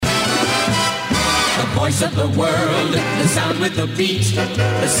voice of the world, the sound with the beat,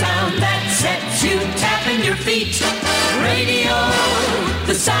 the sound that sets you tapping your feet. Radio,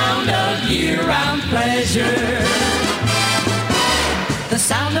 the sound of year-round pleasure. The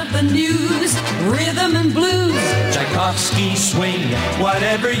sound of the news, rhythm and blues, Tchaikovsky swing,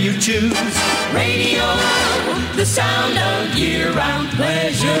 whatever you choose. Radio, the sound of year-round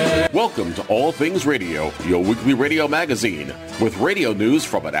pleasure. Welcome to All Things Radio, your weekly radio magazine, with radio news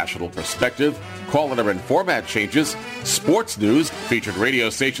from a national perspective, calendar and format changes, sports news, featured radio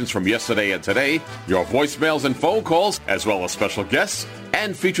stations from yesterday and today, your voicemails and phone calls, as well as special guests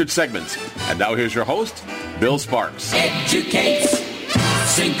and featured segments. And now here's your host, Bill Sparks. Educates,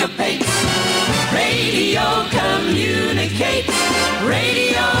 syncopates, radio communicates,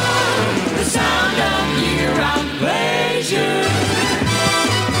 radio, the sound of year-round pleasure.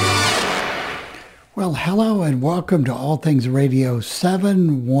 Well, hello and welcome to All Things Radio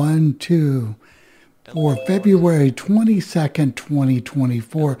 712 for February 22nd,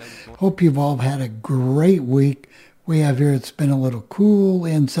 2024. Hope you've all had a great week. We have here, it's been a little cool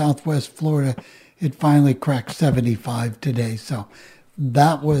in Southwest Florida. It finally cracked 75 today, so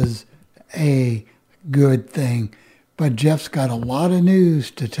that was a good thing. But Jeff's got a lot of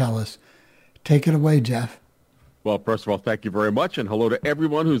news to tell us. Take it away, Jeff. Well, first of all, thank you very much, and hello to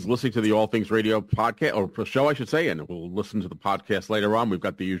everyone who's listening to the All Things Radio podcast, or show, I should say, and we'll listen to the podcast later on. We've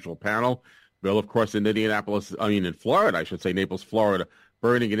got the usual panel. Bill, of course, in in Florida, I should say, Naples, Florida.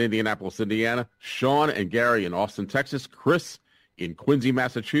 Bernie in Indianapolis, Indiana. Sean and Gary in Austin, Texas. Chris in Quincy,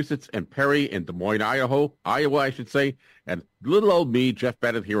 Massachusetts, and Perry in Des Moines, Iowa, I should say, and little old me, Jeff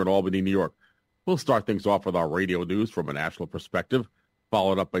Bennett, here in Albany, New York. We'll start things off with our radio news from a national perspective,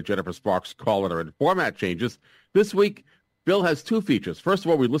 followed up by Jennifer Sparks' calendar and format changes. This week, Bill has two features. First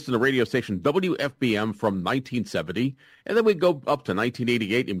of all, we listen to radio station WFBM from 1970, and then we go up to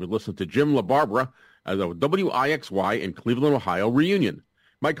 1988 and we listen to Jim LaBrBara at the WIXY in Cleveland, Ohio reunion.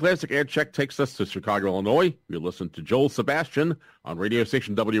 My classic air check takes us to Chicago, Illinois. We listen to Joel Sabastion on radio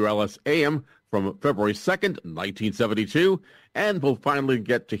station WLS AM from February 2nd, 1972. And we'll finally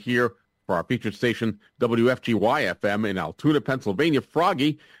get to hear for our featured station, WFGY FM in Altuna, Pennsylvania,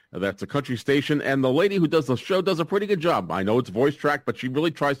 Froggy. That's a country station. And the lady who does the show does a pretty good job. I know it's voice track, but she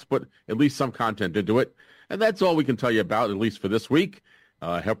really tries to put at least some content into it. And that's all we can tell you about, at least for this week.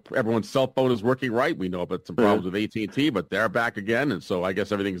 Everyone's cell phone is working right. We know about some problems with AT&T, but they're back again, and so I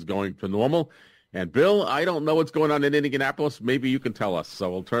guess everything's going to normal. And, Bill, I don't know what's going on in Indianapolis. Maybe you can tell us, so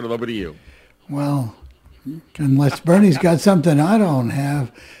we'll turn it over to you. Well, unless Bernie's got something I don't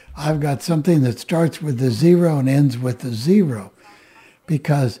have, I've got something that starts with a 0 and ends with a 0,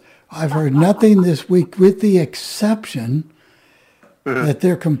 because I've heard nothing this week with the exception that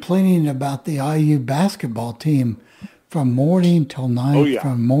they're complaining about the IU basketball team from morning till night,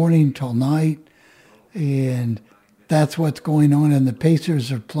 from morning till night. And that's what's going on. And the Pacers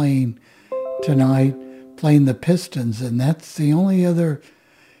are playing tonight, playing the Pistons. And that's the only other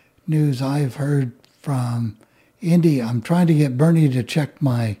news I've heard from Indy. I'm trying to get Bernie to check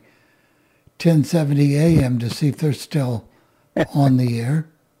my 1070 AM to see if they're still on the air.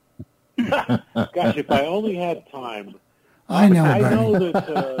 Gosh, if I only had time. I know, I Bernie. know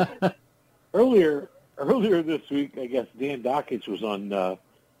that earlier this week, I guess Dan Dockich was on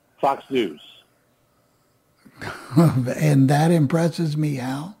Fox News. And that impresses me,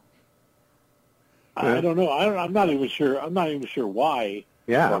 how? I don't know. I'm not even sure. I'm not even sure why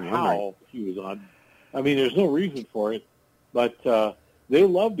or how he was on. I mean, there's no reason for it, but they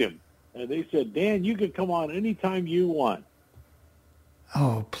loved him, and they said, "Dan, you can come on anytime you want."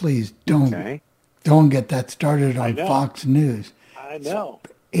 Oh, please don't get that started on Fox News. I know.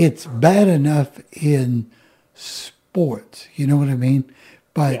 It's bad enough in sports, you know what I mean?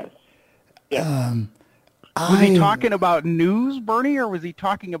 But yes. Was he talking about news, Bernie, or was he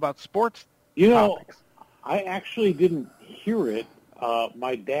talking about sports topics? I actually didn't hear it.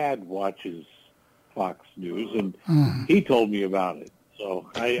 My dad watches Fox News, and he told me about it. So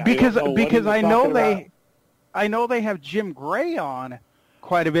I know they have Jim Gray on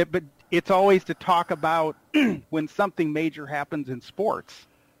quite a bit, but it's always to talk about when something major happens in sports.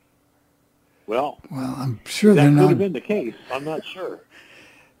 Well, I'm sure that they're not. Could have been the case. I'm not sure.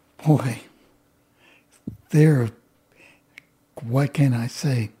 Boy, what can I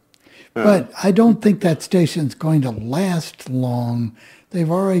say? But I don't think that station's going to last long.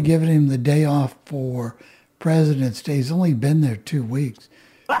 They've already given him the day off for President's Day. He's only been there 2 weeks.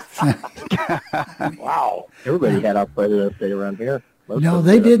 Wow. Everybody had off President's Day around here. No,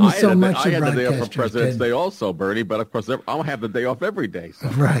 they didn't so much. I had the day off for President's Day also, Bernie, but of course I'll have the day off every day. So.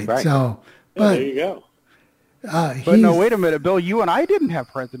 Right. So, there you go. But no, wait a minute, Bill. You and I didn't have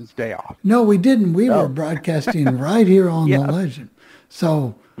President's Day off. No, we didn't. We were broadcasting right here on the Legend.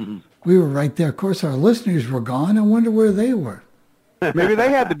 So we were right there. Of course, our listeners were gone. I wonder where they were. Maybe they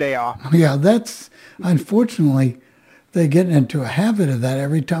had the day off. Yeah, that's, unfortunately, they get into a habit of that.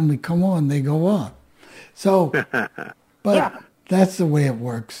 Every time we come on, they go off. So, but that's the way it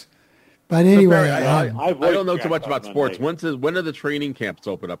works. But anyway, I don't know too much about sports. When do the training camps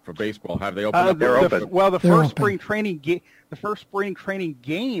open up for baseball? Have they opened up? They're open. Well, the first spring training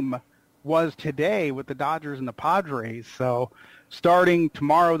game was today with the Dodgers and the Padres. So, starting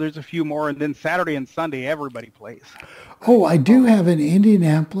tomorrow, there's a few more, and then Saturday and Sunday, everybody plays. Oh, I do have an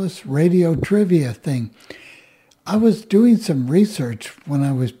Indianapolis radio trivia thing. I was doing some research when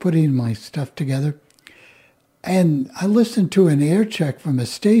I was putting my stuff together, and I listened to an air check from a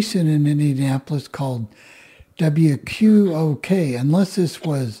station in Indianapolis called WQOK. Unless this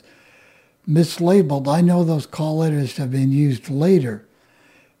was mislabeled, I know those call letters have been used later.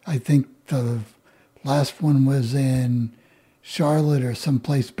 I think the last one was in Charlotte or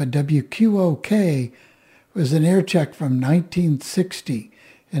someplace, but WQOK was an air check from 1960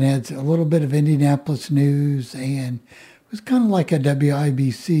 and had a little bit of Indianapolis news, and it was kind of like a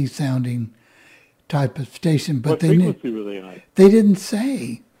WIBC sounding type of station. But what frequency were they on? They didn't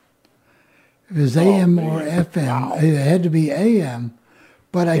say. It was AM or FM. Wow. It had to be AM,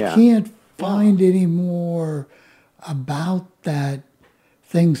 but I can't find any more about that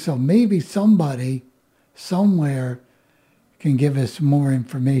thing. So maybe somebody somewhere can give us more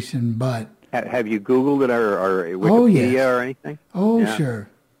information. But have you Googled it or Wikipedia or anything? Oh, sure.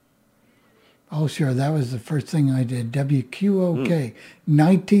 Oh, sure. That was the first thing I did. WQOK,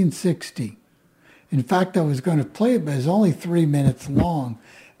 1960. In fact, I was going to play it, but it's only 3 minutes long.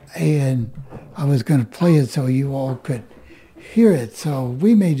 And I was going to play it so you all could hear it. So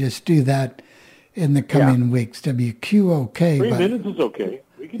we may just do that in the coming weeks. WQOK. 3 minutes is okay.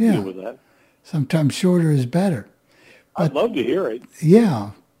 We can deal with that. Sometimes shorter is better. But, I'd love to hear it.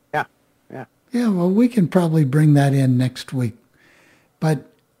 Yeah. Yeah, well, we can probably bring that in next week.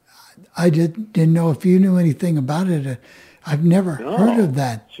 But I didn't know if you knew anything about it. I've never heard of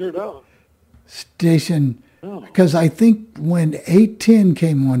that station. Because I think when 810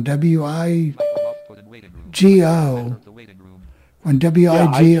 came on, WIGO, when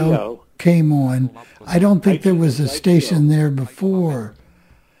WIGO came on, I don't think there was a station there before.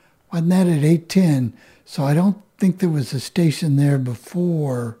 Wasn't that at 810? So I don't think there was a station there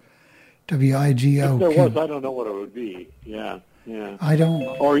before WIGO. If there was, I don't know what it would be. Yeah. I don't.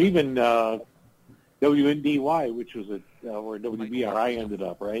 Or even WNDY, which was where WBRI ended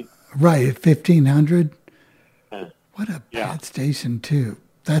up, right? Right, at 1500. What a bad station, too.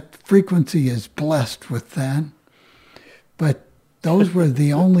 That frequency is blessed with that. But those were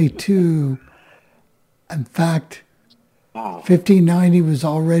the only two. In fact, 1590 was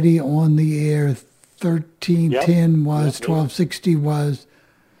already on the air. 1310 was, 1260 was,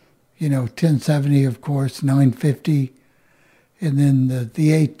 1070, of course, 950. And then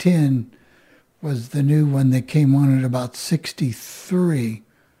the 810 was the new one that came on at about 63.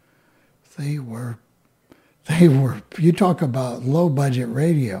 They were, you talk about low budget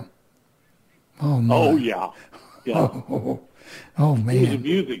radio. Oh, my. Oh, yeah. Oh, man. It was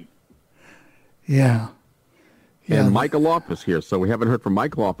amusing. Yeah. And Michael Off is here, so we haven't heard from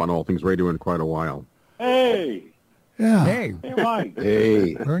Michael Off on All Things Radio in quite a while. Hey. Yeah. Hey, Mike.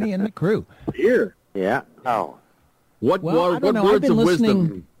 Hey. Bernie and the crew. Here. Yeah. Oh. What words of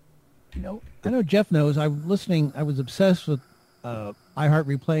wisdom? I know Jeff knows. I was obsessed with iHeart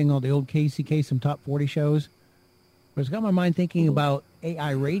replaying all the old Casey Kasem Top 40 shows. But it's got my mind thinking about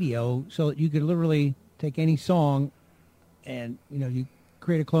AI radio, so that you could literally take any song and, you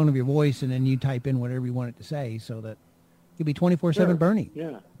create a clone of your voice, and then you type in whatever you want it to say, so that it could be 24/7 Bernie.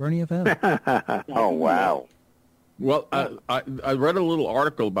 Yeah. Bernie FM. Oh, wow. Well, I read a little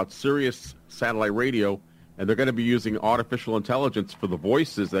article about Sirius satellite radio, and they're going to be using artificial intelligence for the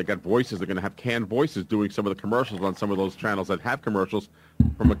voices. They got voices. They're going to have canned voices doing some of the commercials on some of those channels that have commercials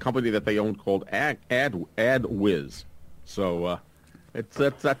from a company that they own called AdWiz. So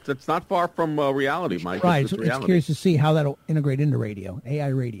it's not far from reality, Mike. Right. So it's curious to see how that'll integrate into radio, AI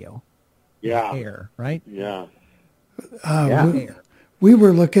radio. Yeah. Air, right? Yeah. We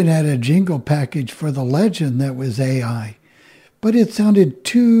were looking at a jingle package for the Legend that was AI, but it sounded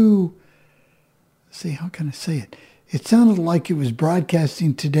too, how can I say it? It sounded like it was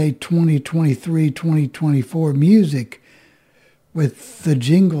broadcasting today 2023, 2024 music with the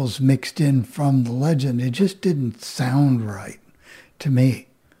jingles mixed in from the Legend. It just didn't sound right to me.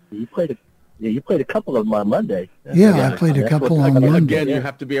 You played Yeah, you played a couple of them on Monday. I played a couple on Monday. Again, you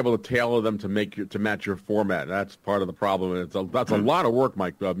have to be able to tailor them to match your format. That's part of the problem. That's a lot of work,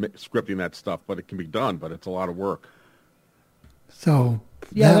 Mike, scripting that stuff, but it can be done, but it's a lot of work. So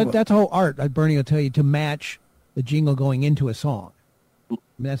that's the whole art. Bernie will tell you to match the jingle going into a song. I mean,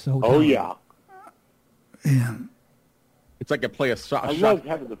 that's the whole time. Oh, yeah. Yeah. It's like a shot. I love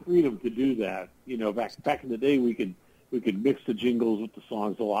having the freedom to do that. You know, back in the day, we could mix the jingles with the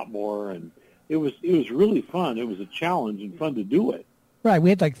songs a lot more, and it was really fun. It was a challenge and fun to do it. Right, we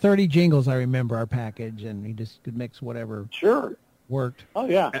had like 30 jingles. I remember our package, and we just could mix whatever. Sure. Worked. Oh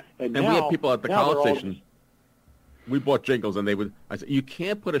yeah, and we had people at the college station. We bought jingles, and I said, you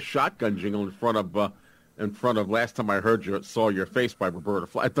can't put a shotgun jingle in front of Last Time I Heard You, Saw Your Face by Roberta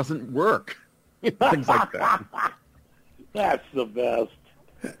Flack. It doesn't work. Things like that. That's the best.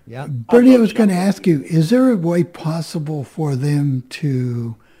 Yeah. Bernie, I was going to ask you, is there a way possible for them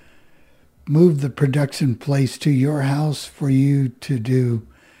to move the production place to your house for you to do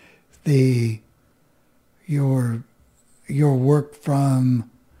your work from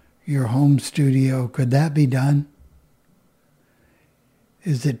your home studio? Could that be done?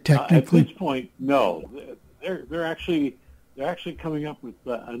 Is it technically? At this point, no. They're actually coming up with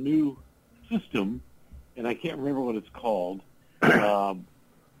a new system, and I can't remember what it's called.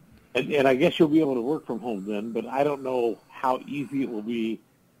 And I guess you'll be able to work from home then, but I don't know how easy it will be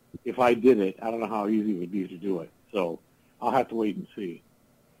if I did it. I don't know how easy it would be to do it. So I'll have to wait and see.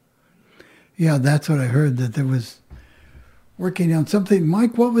 Yeah, that's what I heard, that there was working on something.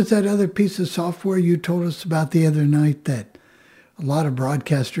 Mike, what was that other piece of software you told us about the other night that a lot of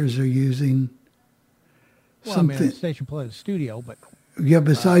broadcasters are using? Well, something. I mean, Station Plus Studio, but... Yeah,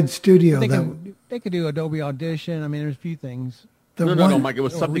 besides Studio. They could do Adobe Audition. I mean, there's a few things. No, Mike, it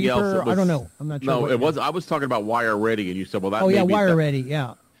was something Reaper, else. I don't know. I'm not sure. No, I was talking about Wire Ready, and you said, well, that Wire Ready,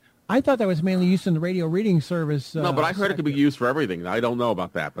 yeah. I thought that was mainly used in the radio reading service. No, but I heard it could be used for everything. I don't know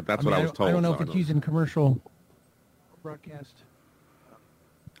about that, but that's what I was told. I don't know if it's used in commercial broadcast.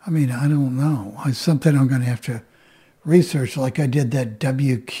 I mean, I don't know. It's something I'm going to have to research, like I did that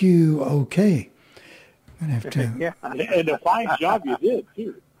WQOK. I'm going to have to. Yeah, and a fine job you did,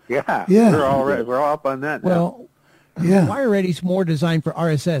 too. Yeah. We're all up on that now. Well, yeah. Wire Ready's more designed for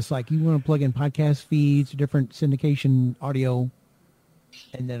RSS. Like you want to plug in podcast feeds, different syndication audio,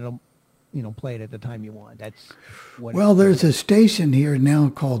 and then it'll, play it at the time you want. That's what. Well, there's a station here now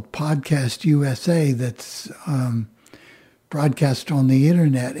called Podcast USA that's broadcast on the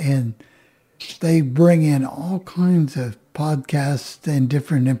internet, and they bring in all kinds of podcasts and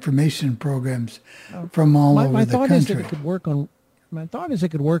different information programs from all over the country. My thought is it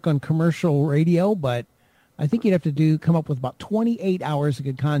could work on commercial radio, but I think you'd have to come up with about 28 hours of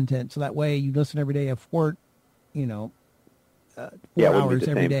good content, so that way you listen every day of 4 hours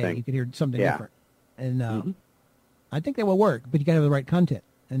every day. Thing. You could hear something different, and I think that will work. But you got to have the right content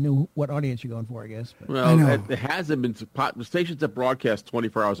and know what audience you're going for, I guess. But. Well, it hasn't been. The stations that broadcast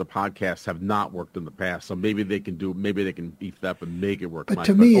 24 hours of podcasts have not worked in the past, so maybe they can beef that up and make it work. But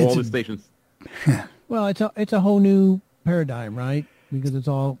to me, all the stations. Well, it's a whole new paradigm, right? Because it's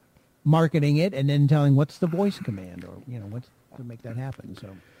all marketing it and then telling what's the voice command or what's to make that happen.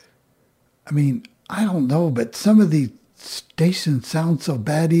 So, I mean, I don't know, but some of these stations sound so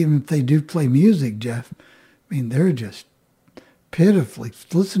bad, even if they do play music, Jeff. I mean, they're just pitifully.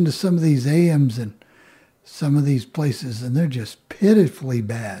 Listen to some of these AMs and some of these places, and they're just pitifully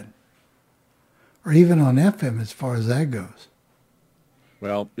bad. Or even on FM, as far as that goes.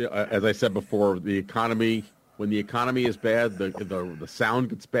 Well, as I said before, the economy. When the economy is bad, the sound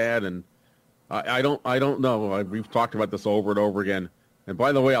gets bad, and I don't know. We've talked about this over and over again. And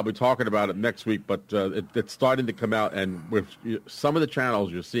by the way, I'll be talking about it next week. But it's starting to come out, and with some of the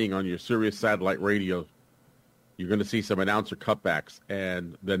channels you're seeing on your Sirius satellite radio, you're going to see some announcer cutbacks,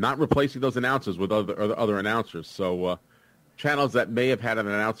 and they're not replacing those announcers with other announcers. So channels that may have had an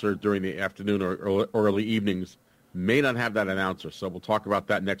announcer during the afternoon or early evenings may not have that announcer. So we'll talk about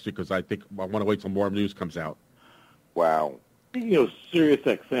that next week because I want to wait till more news comes out. Wow. Speaking of Sirius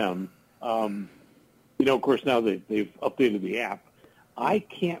XM, of course, now they've updated the app. I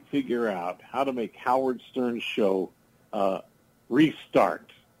can't figure out how to make Howard Stern's show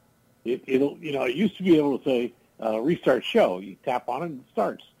restart. It used to be able to say restart show. You tap on it and it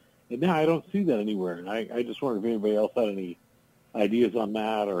starts. And now I don't see that anywhere. And I just wonder if anybody else had any ideas on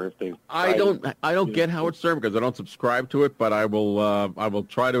that, or if they. I don't get Howard Stern because I don't subscribe to it, but I will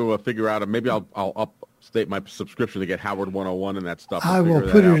try to figure out. Maybe I'll update my subscription to get Howard 101 and that stuff. I will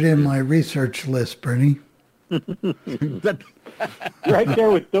put it in my research list, Bernie. Right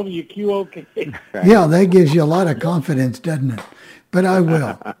there with WQOK. Yeah, that gives you a lot of confidence, doesn't it? But I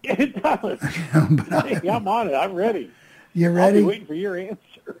will. It does. Hey, I'm on it. I'm ready. You ready? I'll be waiting for your answer.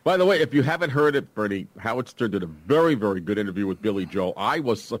 By the way, if you haven't heard it, Bernie, Howard Stern did a very, very good interview with Billy Joel. I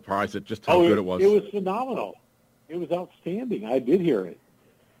was surprised at just how good it was. It was phenomenal. It was outstanding. I did hear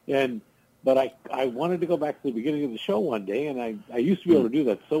it. But I wanted to go back to the beginning of the show one day, and I used to be able to do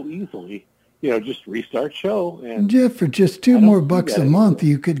that so easily. Just restart show. And Jeff, for just $2 more bucks a month,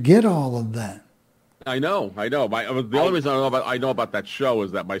 you could get all of that. I know. The only reason I know about that show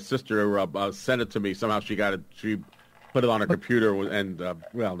is that my sister sent it to me. Somehow she got it. She put it on her computer, and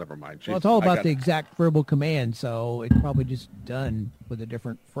well, never mind. Well, it's all about the exact verbal command, so it's probably just done with a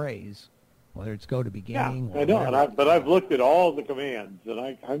different phrase, whether it's go to beginning. Yeah, I know, but I've looked at all the commands,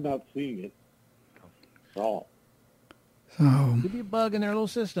 and I'm not seeing it at all. So could be a bug in their little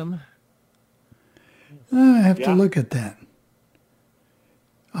system. I have to look at that.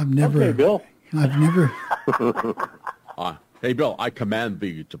 Okay, Bill. I've never. Hey, Bill, I command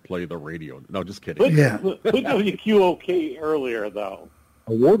thee to play the radio. No, just kidding. Put WQOK earlier, though.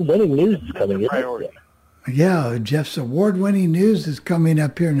 Award-winning news is coming in. Yeah, Jeff's award-winning news is coming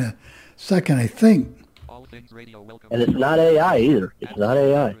up here in a second, I think. And it's not AI either. It's not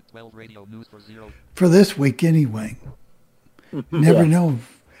AI. For this week, anyway. Never know.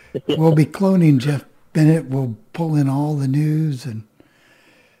 We'll be cloning Jeff Bennett. We'll pull in all the news, and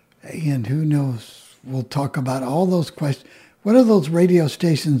who knows? We'll talk about all those questions. What are those radio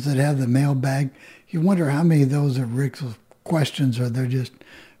stations that have the mailbag? You wonder how many of those are Rick's questions, or they're just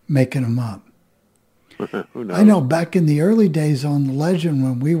making them up. Who knows? I know back in the early days on the Legend,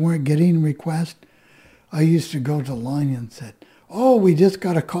 when we weren't getting requests, I used to go to the line and said, "Oh, we just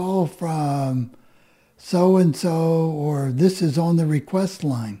got a call from so-and-so," or "This is on the request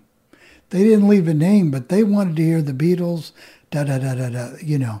line." They didn't leave a name, but they wanted to hear the Beatles,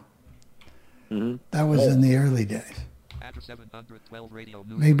 da-da-da-da-da, Mm-hmm. That was in the early days.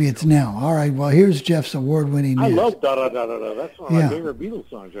 Maybe it's now. All right, well, here's Jeff's award-winning news. I love da-da-da-da-da. That's one of my favorite Beatles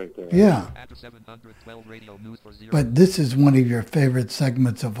songs right there. Yeah. But this is one of your favorite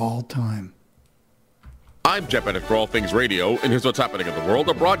segments of all time. I'm Jeff Bennett for All Things Radio, and here's what's happening in the world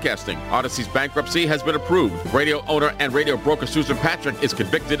of broadcasting. Audacy's bankruptcy has been approved. Radio owner and radio broker Susan Patrick is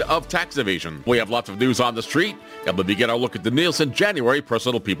convicted of tax evasion. We have lots of news on the street, and we'll begin our look at the Nielsen January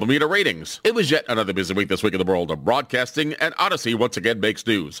Personal People Meter ratings. It was yet another busy week this week in the world of broadcasting, and Audacy once again makes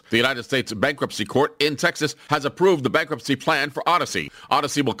news. The United States Bankruptcy Court in Texas has approved the bankruptcy plan for Audacy.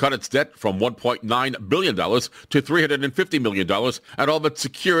 Audacy will cut its debt from $1.9 billion to $350 million, and all of its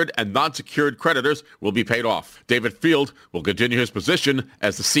secured and non-secured creditors will be paid off. David Field will continue his position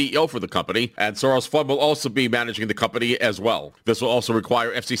as the CEO for the company, and Soros Fund will also be managing the company as well. This will also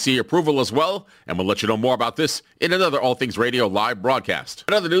require FCC approval as well, and we'll let you know more about this in another All Things Radio live broadcast.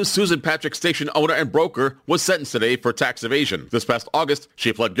 In other news, Susan Patrick, station owner and broker, was sentenced today for tax evasion. This past August,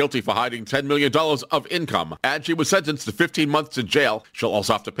 she pled guilty for hiding $10 million of income, and she was sentenced to 15 months in jail. She'll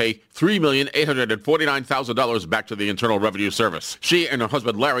also have to pay $3,849,000 back to the Internal Revenue Service. She and her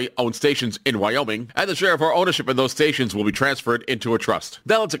husband Larry own stations in Wyoming, and the share of her ownership in those stations will be transferred into a trust.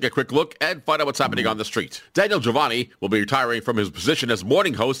 Now let's take a quick look and find out what's happening on the street. Daniel Giovanni will be retiring from his position as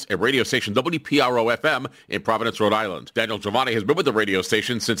morning host at radio station WPRO FM in Providence, Rhode Island. Daniel Giovanni has been with the radio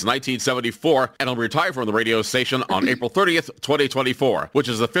station since 1974, and he'll retire from the radio station on April 30th, 2024, which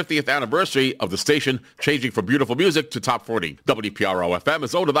is the 50th anniversary of the station changing from beautiful music to top 40. WPRO FM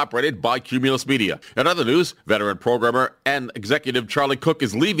is owned and operated by Cumulus Media. In other news, veteran programmer and executive Charlie Cook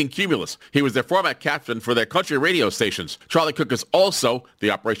is leaving Cumulus. He was their format captain for their country radio stations. Charlie Cook is also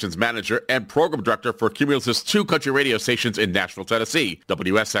the operations manager and program director for Cumulus's two country radio stations in Nashville, Tennessee,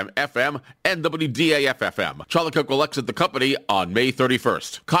 WSM FM and WDAF FM. Charlie Cook will exit the company on May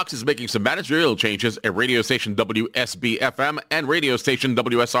 31st. Cox is making some managerial changes at radio station WSB FM and radio station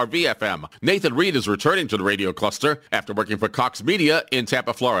WSRV FM. Nathan Reed is returning to the radio cluster after working for Cox Media in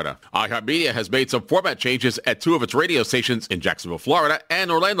Tampa, Florida. iHeartMedia has made some format changes at two of its radio stations in Jacksonville, Florida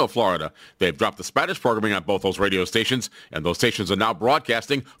and Orlando, Florida. They've dropped the Spanish programming on both those radio stations, and those stations are now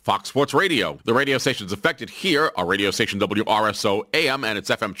broadcasting Fox Sports Radio. The radio stations affected here are radio station WRSO AM and its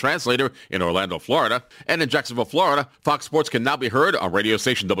FM translator in Orlando, Florida, and in Jacksonville, Florida, Fox Sports can now be heard on radio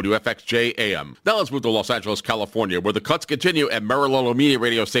station WFXJ AM. Now let's move to Los Angeles, California, where the cuts continue at Marilolo Media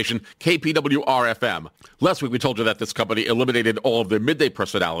radio station KPWR FM. Last week we told you that this company eliminated all of their midday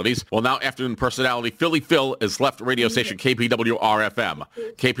personalities. Well, now afternoon personality Philly Phil has left radio station KPWR FM.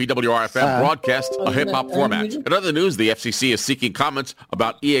 KPWR FM broadcasts a a hip-hop format. In other news, the FCC is seeking comments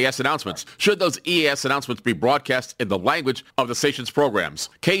about EAS announcements. Should those EAS announcements be broadcast in the language of the station's programs?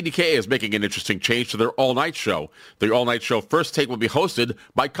 KDKA is making an interesting change to their all-night show. The all-night show First Take will be hosted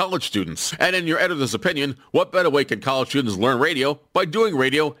by college students. And in your editor's opinion, what better way can college students learn radio by doing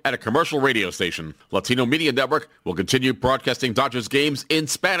radio at a commercial radio station? Latino Media Network will continue broadcasting Dodgers games in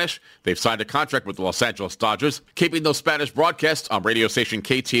Spanish. They've signed a contract with the Los Angeles Dodgers, keeping those Spanish broadcasts on radio station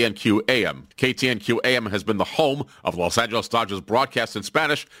KTNQ AM. KTNQ AM has been the home of Los Angeles Dodgers broadcasts in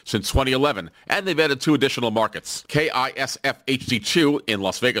Spanish since 2011, and they've added 2 additional markets, KISF HD2 in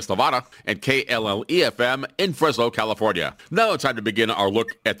Las Vegas, Nevada, and KLLE FM in Fresno, California. Now it's time to begin our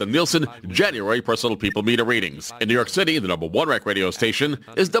look at the Nielsen January Personal People Meter readings. In New York City, the number 1 ranked radio station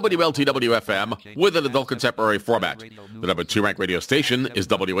is WLTW FM with an adult contemporary format. The number 2 ranked radio station is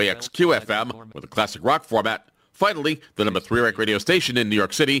WAXQ FM with a classic rock format. Finally, the number 3 ranked radio station in New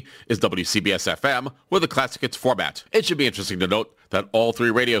York City is WCBS FM with a classic hits format. It should be interesting to note that all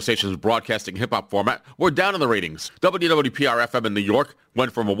 3 radio stations broadcasting hip-hop format were down in the ratings. WWPR FM in New York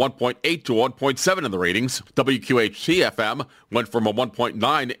went from a 1.8 to a 1.7 in the ratings. WQHT FM went from a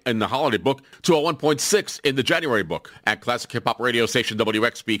 1.9 in the holiday book to a 1.6 in the January book. And classic hip-hop radio station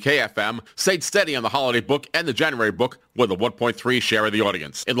WXBK FM stayed steady on the holiday book and the January book with a 1.3 share of the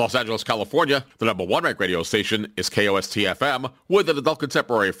audience. In Los Angeles, California, the number 1 ranked radio station is KOST FM with an adult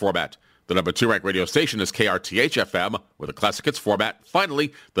contemporary format. The number 2 ranked radio station is KRTH FM with a classic hits format.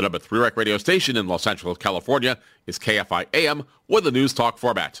 Finally, the number 3 ranked radio station in Los Angeles, California is KFI AM with a news talk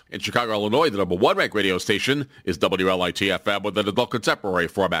format. In Chicago, Illinois, the number 1 ranked radio station is WLIT FM with an adult contemporary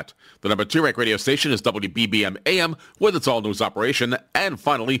format. The number 2 ranked radio station is WBBM AM with its all-news operation. And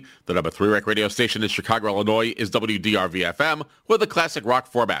finally, the number 3 ranked radio station in Chicago, Illinois is WDRV FM with a classic rock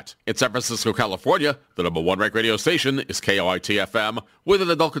format. In San Francisco, California, the number 1 ranked radio station is KOIT FM with an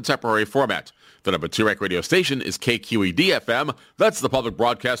adult contemporary format. The number 2 ranked radio station is KQED FM. That's the public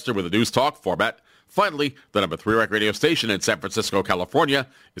broadcaster with a news talk format. Finally, the number 3 ranked radio station in San Francisco, California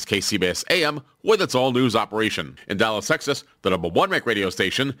is KCBS AM with its all-news operation. In Dallas, Texas, the number 1 ranked radio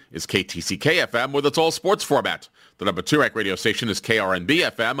station is KTCK FM with its all-sports format. The number 2 ranked radio station is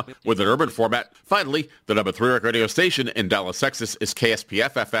KRNB FM with an urban format. Finally, the number 3 ranked radio station in Dallas, Texas is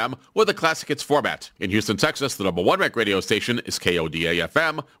KSPF FM with a classic hits format. In Houston, Texas, the number 1 ranked radio station is KODA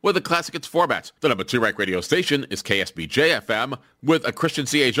FM with a classic hits format. The number 2 ranked radio station is KSBJ FM with a Christian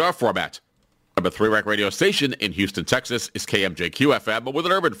CHR format. Number 3 ranked radio station in Houston, Texas is KMJQ FM with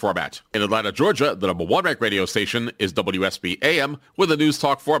an urban format. In Atlanta, Georgia, the number 1 ranked radio station is WSB AM with a news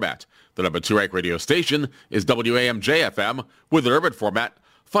talk format. The number 2 ranked radio station is WAMJ FM with an urban format.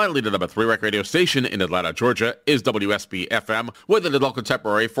 Finally, the number 3 ranked radio station in Atlanta, Georgia is WSB FM with an adult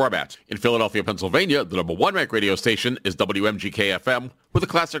contemporary format. In Philadelphia, Pennsylvania, the number 1 ranked radio station is WMGK FM with a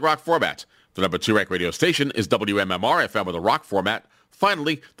classic rock format. The number 2 ranked radio station is WMMR FM with a rock format.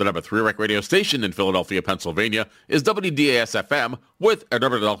 Finally, the number 3 ranked radio station in Philadelphia, Pennsylvania is WDAS FM with an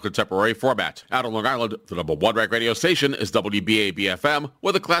urban adult contemporary format. Out on Long Island, the number 1 ranked radio station is WBAB FM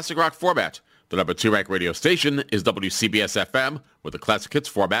with a classic rock format. The number 2 ranked radio station is WCBS FM with a classic hits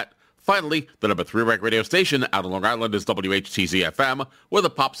format. Finally, the number 3 ranked radio station out on Long Island is WHTZ FM with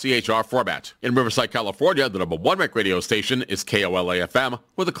a pop CHR format. In Riverside, California, the number 1 ranked radio station is KOLA FM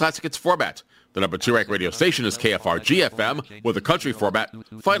with a classic hits format. The number 2 ranked radio station is KFRG FM with a country format.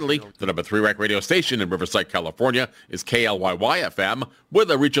 Finally, the number 3 ranked radio station in Riverside, California is KLYY FM with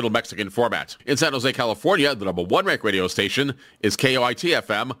a regional Mexican format. In San Jose, California, the number 1 ranked radio station is KOIT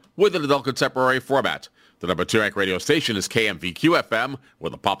FM with an adult contemporary format. The number 2 ranked radio station is KMVQ FM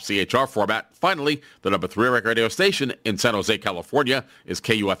with a pop CHR format. Finally, the number 3 ranked radio station in San Jose, California is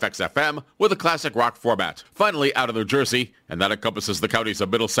KUFX FM with a classic rock format. Finally, out of New Jersey, and that encompasses the counties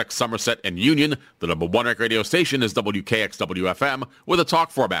of Middlesex, Somerset, and Union, the number 1 ranked radio station is WKXW FM with a talk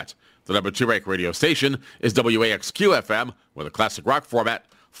format. The number 2 ranked radio station is WAXQ FM with a classic rock format.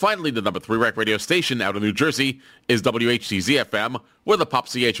 Finally, the number 3 ranked radio station out of New Jersey is WHTZ FM with a pop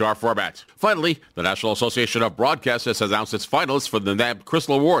CHR format. Finally, the National Association of Broadcasters has announced its finalists for the NAB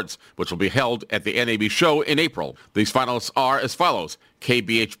Crystal Awards, which will be held at the NAB show in April. These finalists are as follows: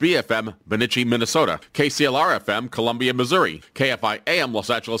 KBHB FM, Benicia, Minnesota; KCLR FM, Columbia, Missouri; KFI AM,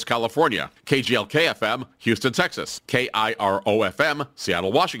 Los Angeles, California; KGLK FM, Houston, Texas; KIRO FM,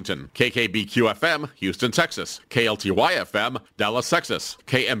 Seattle, Washington; KKBQ FM, Houston, Texas; KLTY FM, Dallas, Texas;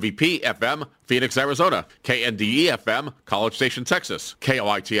 KMVP FM, Phoenix, Arizona. KNDE FM, College Station, Texas.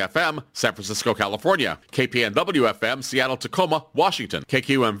 KOIT FM, San Francisco, California. KPNW FM, Seattle, Tacoma, Washington.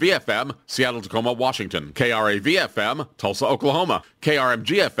 KQMV FM, Seattle, Tacoma, Washington. KRAV FM, Tulsa, Oklahoma.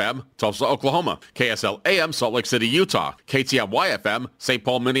 KRMG FM, Tulsa, Oklahoma. KSL AM, Salt Lake City, Utah. KTMY FM, St.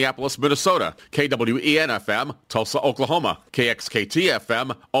 Paul, Minneapolis, Minnesota. KWEN FM, Tulsa, Oklahoma. KXKT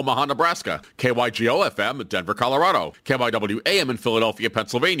FM, Omaha, Nebraska. KYGO FM, Denver, Colorado. KYW AM in Philadelphia,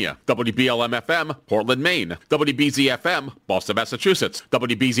 Pennsylvania. WBLM FM, Portland, Maine. WBZ FM, Boston, Massachusetts.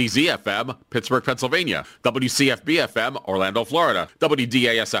 WBZZ FM, Pittsburgh, Pennsylvania. WCFB FM, Orlando, Florida.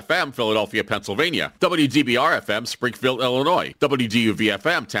 WDAS FM, Philadelphia, Pennsylvania. WDBR FM, Springfield, Illinois. WDUV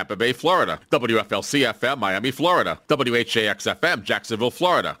FM, Tampa Bay, Florida. WFLC FM, Miami, Florida. WHAX FM, Jacksonville,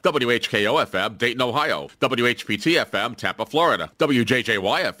 Florida. WHKO FM, Dayton, Ohio. WHPT FM, Tampa, Florida.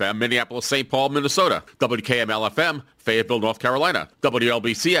 WJJY FM, Minneapolis, St. Paul, Minnesota. WKML FM, Fayetteville, North Carolina.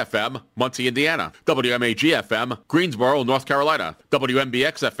 WLBC FM, Muncie, Indiana. WMAG FM, Greensboro, North Carolina.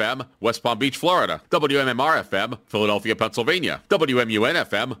 WMBX FM, West Palm Beach, Florida. WMMR FM, Philadelphia, Pennsylvania. WMUN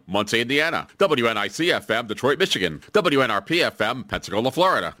FM, Muncie, Indiana. WNIC FM, Detroit, Michigan. WNRP FM, Pensacola,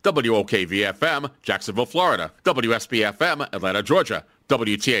 Florida. WOKV FM, Jacksonville, Florida. WSB FM, Atlanta, Georgia.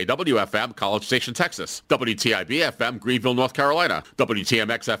 WTAW FM, College Station, Texas. WTIB FM, Greenville, North Carolina.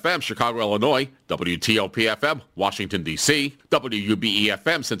 WTMX FM, Chicago, Illinois. WTOP FM, Washington, D.C. WUBE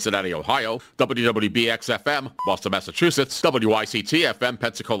FM, Cincinnati, Ohio. WWBX FM, Boston, Massachusetts. WICT FM,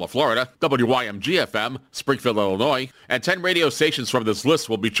 Pensacola, Florida. WYMG FM, Springfield, Illinois. And 10 radio stations from this list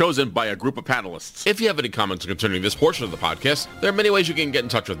will be chosen by a group of panelists. If you have any comments concerning this portion of the podcast, there are many ways you can get in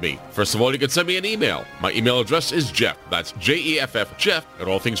touch with me. First of all, you can send me an email. My email address is Jeff. That's Jeff, Jeff at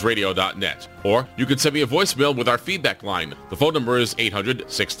allthingsradio.net. Or you can send me a voicemail with our feedback line. The phone number is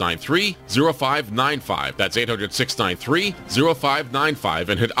 800-693-0595. That's 800-693-0595,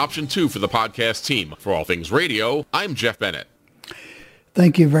 and hit option 2 for the podcast team. For All Things Radio, I'm Jeff Bennett.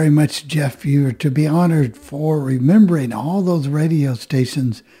 Thank you very much, Jeff. You are to be honored for remembering all those radio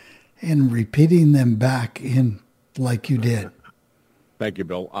stations and repeating them back in like you did. Thank you,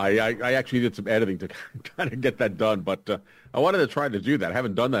 Bill. I actually did some editing to kind of get that done, but I wanted to try to do that. I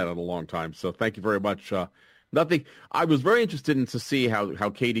haven't done that in a long time, so thank you very much. Nothing. I was very interested in to see how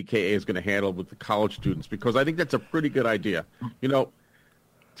KDKA is going to handle with the college students, because I think that's a pretty good idea. You know,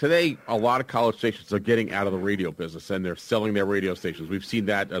 today a lot of college stations are getting out of the radio business, and they're selling their radio stations. We've seen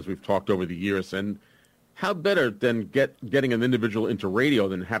that as we've talked over the years, and how better than getting an individual into radio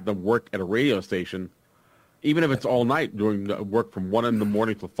than have them work at a radio station, even if it's all night, doing work from 1 in the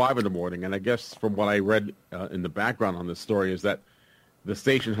morning till 5 in the morning. And I guess from what I read in the background on this story is that the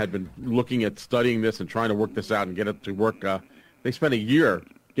station had been looking at studying this and trying to work this out and get it to work. They spent a year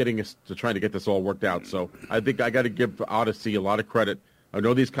getting us to trying to get this all worked out. So I think I got to give Audacy a lot of credit. I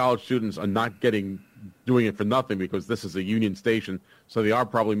know these college students are not doing it for nothing, because this is a union station, so they are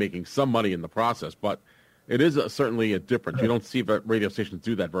probably making some money in the process. But it is certainly a difference. You don't see radio stations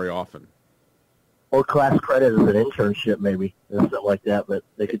do that very often. Or class credit as an internship, maybe, or something like that. But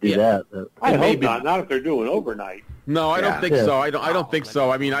they could do that. I hope not. Not if they're doing overnight. No, I don't think so. I don't think so.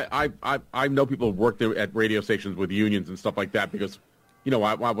 I mean, I know people who've worked at radio stations with unions and stuff like that, because, you know,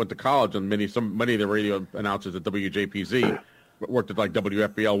 I went to college, and many of the radio announcers at WJPZ worked at like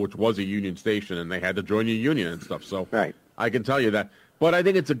WFBL, which was a union station, and they had to join a union and stuff. So right. I can tell you that. But I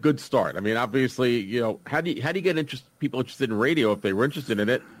think it's a good start. I mean, obviously, you know, how do you get people interested in radio if they were interested in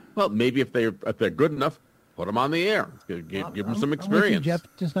it? Well, maybe if they're good enough, put them on the air. Give them some experience. Jeff,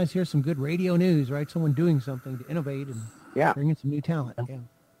 just nice to hear some good radio news, right? Someone doing something to innovate and bring in some new talent. Yeah.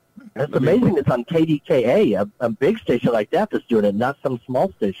 It's amazing it's on KDKA, a big station like that that's doing it, not some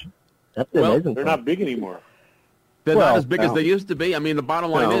small station. That's amazing. They're not big anymore. They're not as big as they used to be. I mean, the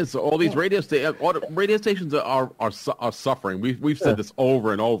bottom line is all these radio stations are suffering. We've said this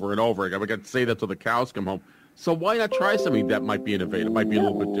over and over and over again. We got to say that till the cows come home. So why not try something that might be innovative, might be a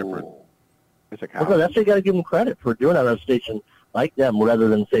little bit different? Well, that's you got to give them credit for doing it on a station like them, rather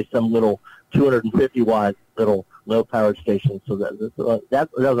than say some little 250-watt little low-powered station. So that was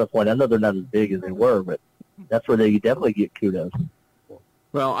the point. I know they're not as big as they were, but that's where they definitely get kudos.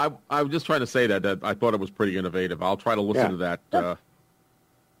 Well, I was just trying to say that I thought it was pretty innovative. I'll try to listen to that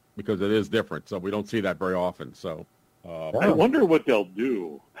because it is different. So we don't see that very often. So I wonder what they'll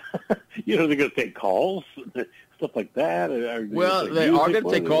do. You know, they're going to take calls, stuff like that. They are going to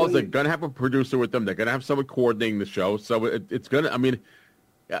take calls. They're going to have a producer with them. They're going to have someone coordinating the show. So it's going to, I mean,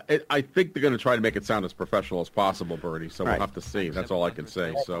 I think they're going to try to make it sound as professional as possible, Bernie. So we'll have to see. That's all I can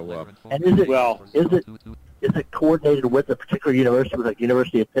say. So, is it coordinated with a particular university, like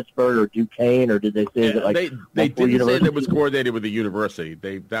University of Pittsburgh or Duquesne, or did they say that like they didn't say that it was coordinated with the university?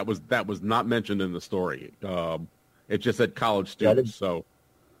 That was not mentioned in the story. It just said college students. So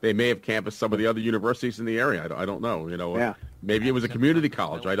they may have campused some of the other universities in the area. I don't know. Maybe it was a community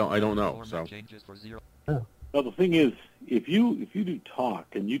college. I don't know. So. Well, the thing is, if you do talk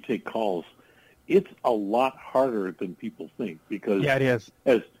and you take calls, it's a lot harder than people think because it is.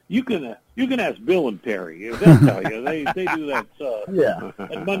 As you can ask Bill and Terry. They'll tell you they do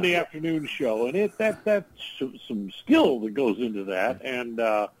that Monday afternoon show, and that's some skill that goes into that, and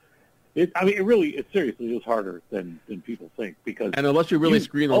it seriously is harder than people think because. And unless you really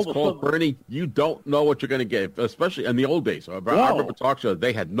screen those calls, Bernie, you don't know what you're going to get, especially in the old days. I remember talk shows;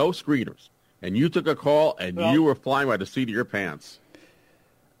 they had no screeners. And you took a call, and you were flying by the seat of your pants.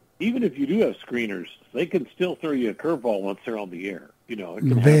 Even if you do have screeners, they can still throw you a curveball once they're on the air.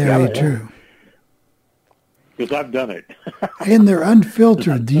 Very true. Because I've done it. And they're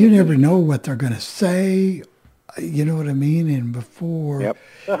unfiltered. You never know what they're going to say. You know what I mean? And before... Yep.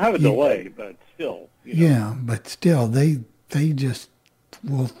 They'll have a delay, but still. Yeah, but still, they just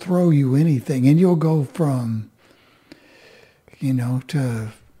will throw you anything. And you'll go from, to...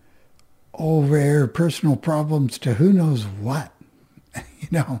 over personal problems to who knows what,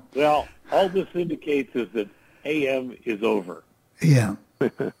 Well, all this indicates is that AM is over. Yeah.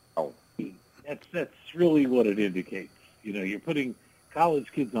 That's really what it indicates. You're putting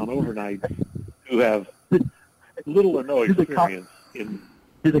college kids on overnights who have little or no experience in.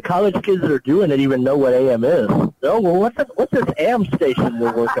 Do the college kids that are doing it even know what AM is? Oh, well, what's this AM station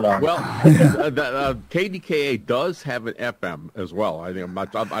we're working on? Well, KDKA does have an FM as well. I think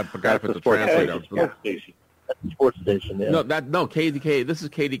I forgot if it's a translator. Sports station. That's a sports station. Yeah. No, KDKA. This is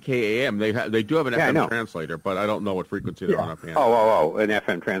KDKA AM. They do have an FM translator, but I don't know what frequency they're on FM. Oh, an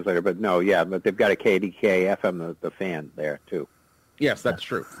FM translator, but but they've got a KDKA FM, the fan there too. Yes, that's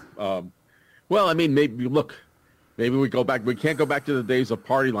true. Well, I mean, Maybe we go back. We can't go back to the days of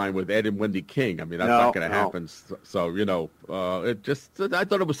Party Line with Ed and Wendy King. I mean, that's not going to happen. So it just. I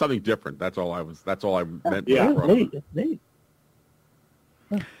thought it was something different. That's all I meant.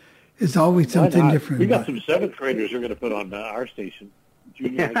 It's always something different. We got some seventh graders who are going to put on our station.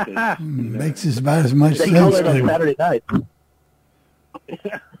 Junior high station. Makes us about as much sense. They call it on Saturday night.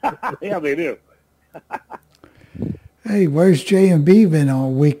 Yeah, they do. Hey, where's J&B been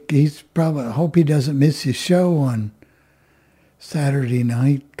all week? He's probably, I hope he doesn't miss his show on Saturday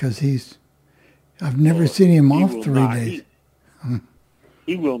night because I've never seen him off 3 days.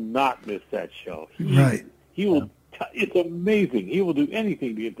 He will not miss that show. Right. He will. It's amazing. He will do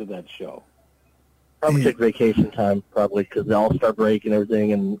anything to get to that show. Probably took vacation time, probably, because the All-Star break and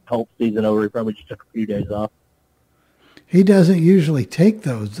everything and Colts season over. He probably just took a few days off. He doesn't usually take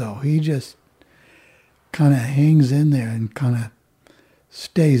those, though. He just kind of hangs in there and kind of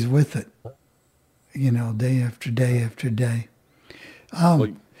stays with it, day after day after day.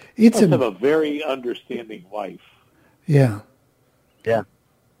 It's have a very understanding wife. Yeah. Yeah.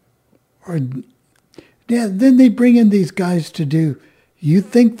 Then they bring in these guys to do, you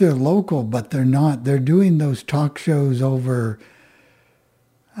think they're local, but they're not. They're doing those talk shows over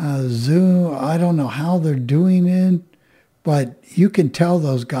Zoom. I don't know how they're doing it. But you can tell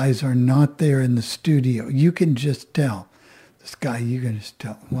those guys are not there in the studio. You can just tell. This guy, you can just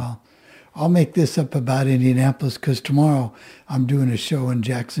tell. Well, I'll make this up about Indianapolis because tomorrow I'm doing a show in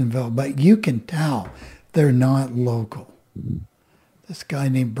Jacksonville. But you can tell they're not local. This guy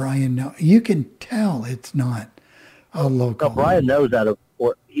named Brian, you can tell it's not a local. No, Brian knows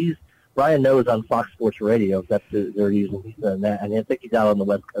Brian knows on Fox Sports Radio. That's who they're using. He's done that, and I think he's out on the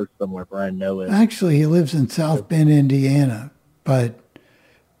West Coast somewhere. Brian knows. Actually, he lives in South Bend, Indiana, but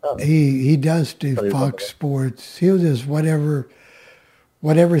he does do Fox Sports. He'll just whatever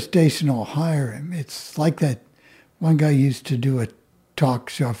station will hire him. It's like that one guy used to do a talk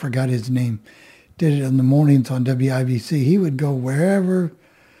show. I forgot his name. Did it in the mornings on WIBC. He would go wherever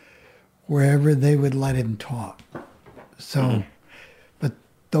they would let him talk. So.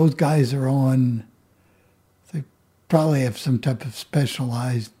 Those guys are on, they probably have some type of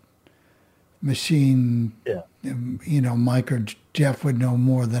specialized machine. Yeah. Mike or Jeff would know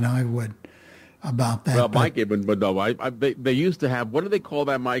more than I would about that. Well, Mike even would know. They used to have, what do they call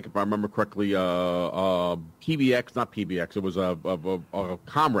that, Mike, if I remember correctly, PBX, not PBX, it was a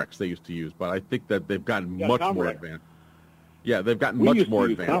Comrex they used to use, but I think that they've gotten much more advanced. Yeah, they've gotten much more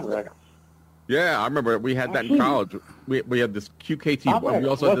advanced. Yeah, I remember we had that in college. We had this QKT. We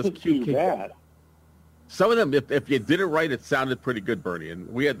also had this QKT. Some of them, if you did it right, it sounded pretty good, Bernie. And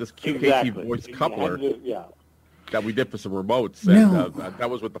we had this QKT voice coupler. that we did for some remotes. And that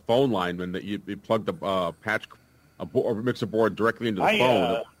was with the phone line when you plugged the or mixer board directly into the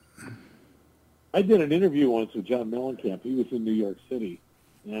phone. I did an interview once with John Mellencamp. He was in New York City,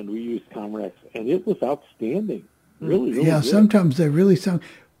 and we used Comrex, and it was outstanding. Really, really good. Sometimes they really sound,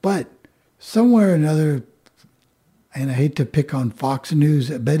 but somewhere or another, and I hate to pick on Fox News,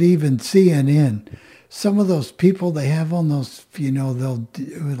 but even CNN, some of those people they have on those, they'll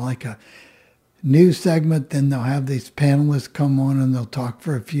do like a news segment, then they'll have these panelists come on and they'll talk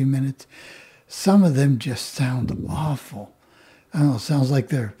for a few minutes. Some of them just sound awful. I don't know, it sounds like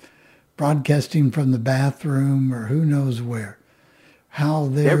they're broadcasting from the bathroom or who knows where.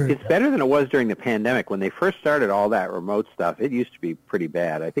 It's better than it was during the pandemic. When they first started all that remote stuff, it used to be pretty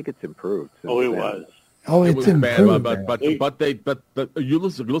bad. I think it's improved. Oh, it was. Oh, it's improved. But you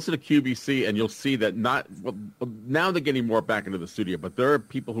listen to QVC and you'll see that now they're getting more back into the studio, but there are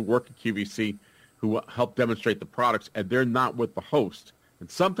people who work at QVC who help demonstrate the products, and they're not with the host. And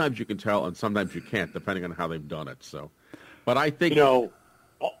sometimes you can tell, and sometimes you can't, depending on how they've done it. So, but I think all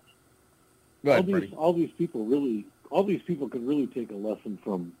these people can really take a lesson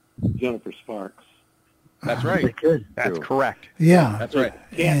from Jennifer Sparks. That's right. That's correct. Yeah. That's right.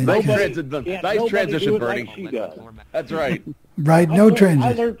 Nice transition, Bernie. Like she does. That's right. Right, no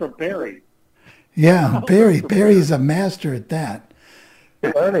transition. I learned from Barry. Yeah, Barry's a master at that.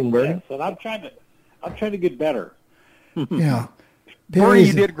 Learning, Bernie. Yes, and I'm trying to get better. Yeah. Bernie,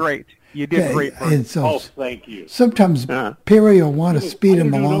 you did great. You did great, Bernie. So, thank you. Sometimes Perry will want to speed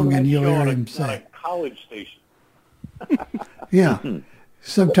him along, and you'll hear him say, on a college station. Yeah.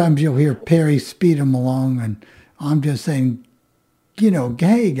 Sometimes you'll hear Perry speed him along, and I'm just saying,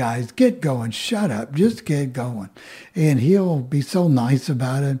 hey, guys, get going. Shut up. Just get going. And he'll be so nice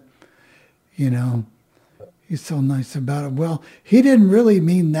about it. He's so nice about it. Well, he didn't really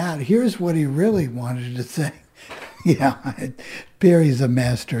mean that. Here's what he really wanted to say. Yeah, Perry's a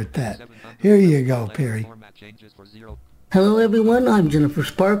master at that. Here you go, Perry. Hello everyone, I'm Jennifer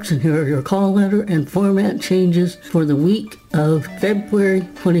Sparks, and here are your call letter and format changes for the week of February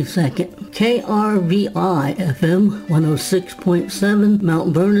 22nd. KRVI FM 106.7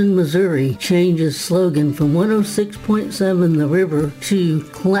 Mount Vernon, Missouri changes slogan from 106.7 The River to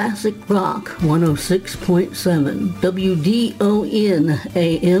Classic Rock 106.7. WDON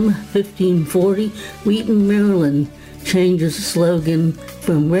AM 1540 Wheaton, Maryland changes slogan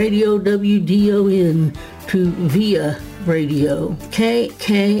from Radio WDON to Via Radio.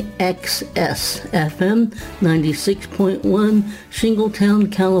 KKXS FM 96.1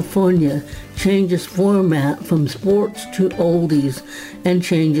 Shingletown, California changes format from sports to oldies and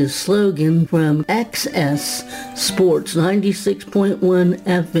changes slogan from XS Sports 96.1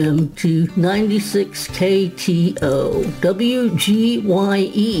 FM to 96 KTO.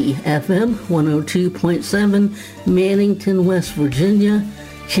 WGYE FM 102.7 Mannington, West Virginia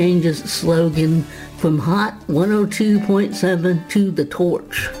changes slogan from Hot 102.7 to The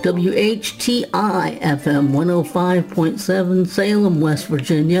Torch. WHTI FM 105.7 Salem, West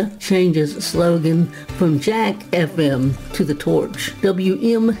Virginia changes slogan from Jack FM to The Torch.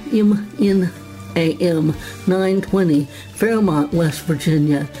 WMMN AM 920 Fairmont, West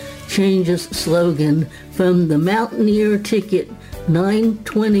Virginia changes slogan from the Mountaineer Ticket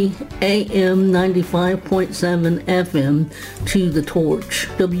 920 AM 95.7 FM to The Torch.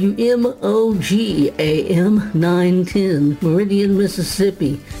 WMOG AM 910 Meridian,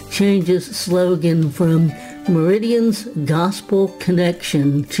 Mississippi changes slogan from Meridian's Gospel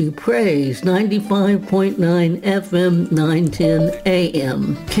Connection to Praise 95.9 FM 910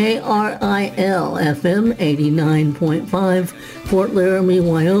 AM. KRIL FM 89.5 Fort Laramie,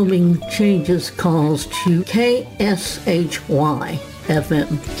 Wyoming changes calls to KSHY FM.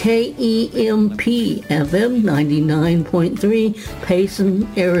 KEMP FM 99.3 Payson,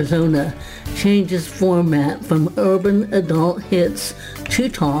 Arizona changes format from Urban Adult Hits to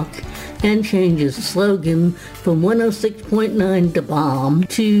Talk and changes slogan from 106.9 The Bomb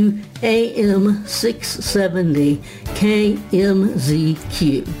to AM 670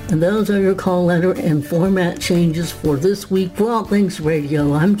 KMZQ. And those are your call letter and format changes for this week. For All Things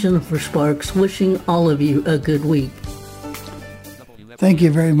Radio, I'm Jennifer Sparks, wishing all of you a good week. Thank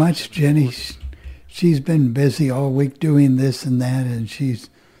you very much, Jenny. She's been busy all week doing this and that, and she's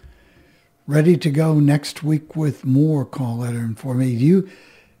ready to go next week with more call letter and format.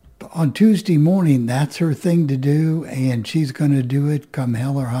 On Tuesday morning, that's her thing to do, and she's going to do it come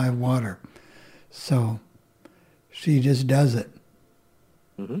hell or high water. So she just does it.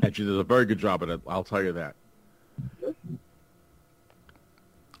 Mm-hmm. And she does a very good job at it, I'll tell you that.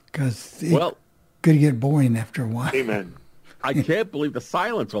 Because it could get boring after a while. Amen. I can't believe the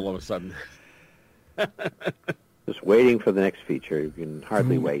silence all of a sudden. Just waiting for the next feature. You can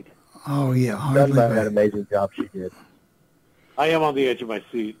hardly wait. Oh, yeah, hardly Done wait. an amazing job she did. I am on the edge of my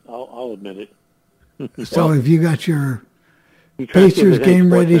seat. I'll admit it. So have you got your Pacers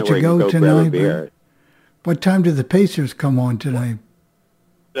game ready to go tonight? What time do the Pacers come on tonight?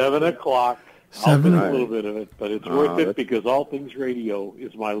 7 o'clock. 7 I'll miss a little bit of it, but it's worth it because All Things Radio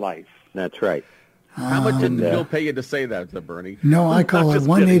is my life. That's right. How much did Bill pay you to say that, Bernie? No, I call it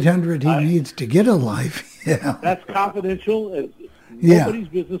 1-800 he needs to get a life. Yeah. That's confidential. It's nobody's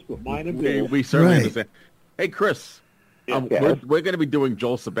business but mine and Bill. We certainly understand. Hey, Chris, we're going to be doing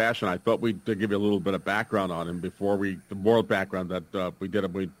Joel Sabastion. I thought we'd give you a little bit of background on him before the more background that we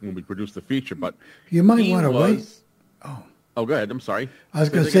did when we produced the feature. But you might want to wait. Oh, go ahead. I'm sorry. I was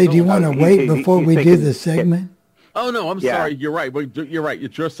going to say, do you want to wait before we do the segment? Oh, no, I'm sorry. You're right. You're right.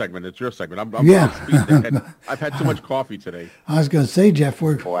 It's your segment. I'm I've had too much coffee today. I was going to say, Jeff,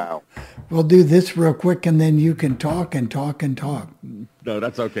 we'll do this real quick, and then you can talk and talk and talk. No,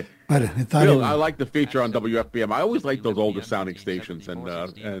 that's okay. But I like the feature on WFBM. I always like those older sounding stations, and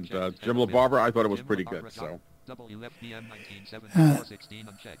Jim LaBrBara, I thought it was pretty good. So WFBM 1974-16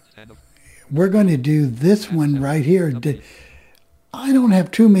 unchecked. We're going to do this one right here. I don't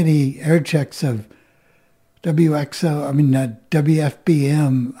have too many air checks of WFBM.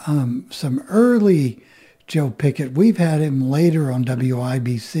 Some early Joe Pickett. We've had him later on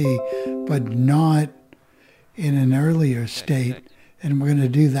WIBC, but not in an earlier state. And we're going to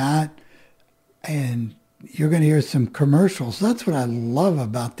do that. And you're going to hear some commercials. That's what I love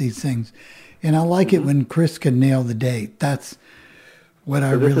about these things. And I like it when Chris can nail the date. That's what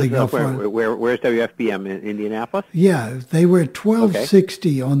I really go for. Where's WFBM in Indianapolis? Yeah, they were at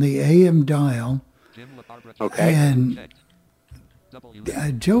 1260 on the AM dial. Okay. And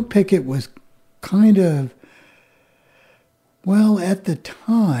Joe Pickett was kind of, well, at the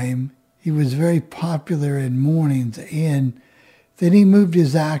time, he was very popular in mornings. And then he moved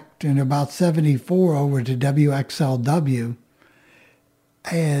his act in about 74 over to WXLW.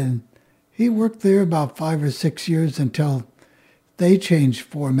 And he worked there about 5 or 6 years until they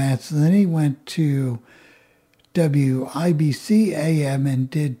changed formats. And then he went to WIBC AM and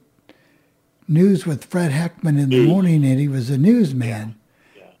did news with Fred Heckman in the morning, and he was a newsman.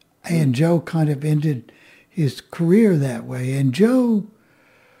 Yeah. And Joe kind of ended his career that way. And Joe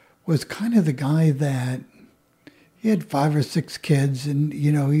was kind of the guy that he had 5 or 6 kids, and,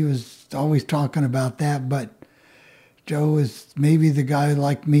 he was always talking about that. But Joe is maybe the guy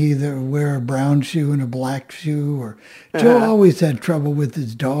like me that would wear a brown shoe and a black shoe. Or Joe always had trouble with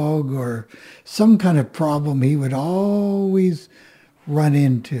his dog or some kind of problem he would always run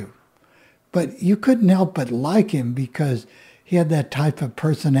into. But you couldn't help but like him because he had that type of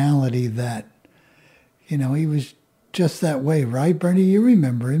personality that, he was just that way, right, Bernie? You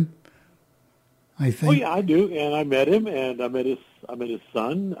remember him, I think. Oh yeah, I do, and I met him, and I met his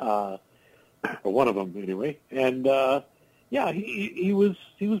son, or one of them anyway, and he was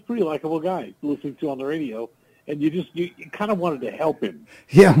a pretty likable guy to listen to on the radio, and you kind of wanted to help him.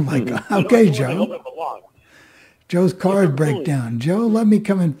 Yeah, I'm like, okay, Joe. Help him along. Joe's car would break down. Joe, let me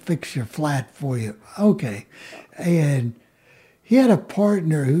come and fix your flat for you. Okay. And he had a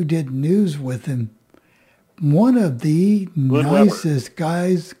partner who did news with him. One of the nicest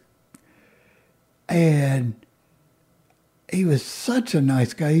guys. And he was such a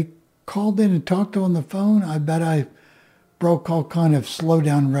nice guy. He called in and talked on the phone. I bet I broke all kind of slow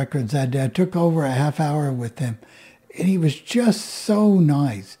down records that day. I took over a half hour with him. And he was just so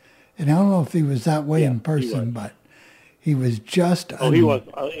nice. And I don't know if he was that way in person, but he was just... he was.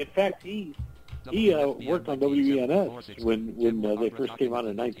 In fact, he worked on WENS when they first came out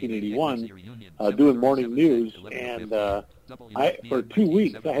in 1981, doing morning news. And for 2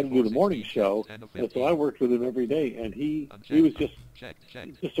 weeks, I had to do the morning show. And so I worked with him every day. And he was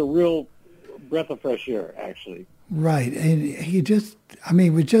just a real breath of fresh air, actually. Right. And he just, he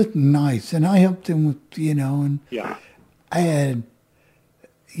was just nice. And I helped him with, and... Yeah. And...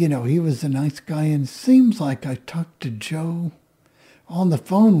 he was a nice guy, and it seems like I talked to Joe on the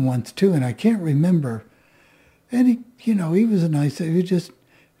phone once, too, and I can't remember. And he was a nice, he was just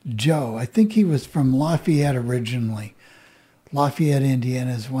Joe. I think he was from Lafayette originally. Lafayette,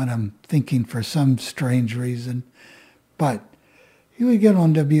 Indiana is what I'm thinking for some strange reason. But he would get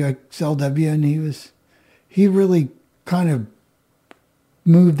on WXLW, and he really kind of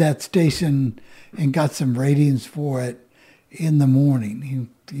moved that station and got some ratings for it in the morning.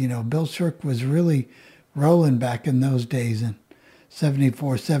 Bill Shirk was really rolling back in those days in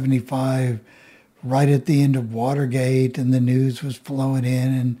 74, 75, right at the end of Watergate, and the news was flowing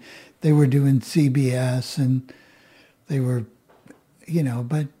in, and they were doing CBS, and they were,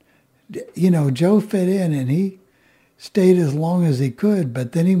 but Joe fit in, and he stayed as long as he could,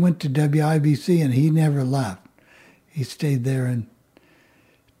 but then he went to WIBC and he never left. He stayed there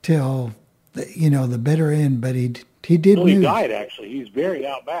until the bitter end, but he did Well, he news. died, actually. He's buried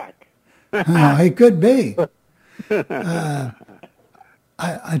out back. He could be.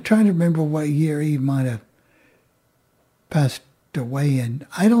 I'm trying to remember what year he might have passed away in.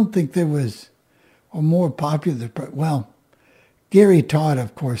 I don't think there was a more popular, well, Gary Todd,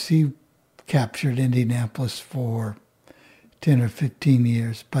 of course, he captured Indianapolis for 10 or 15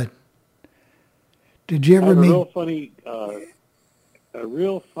 years, but did you ever meet... A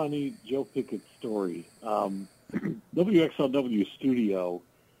real funny Joe Pickett story. WXLW studio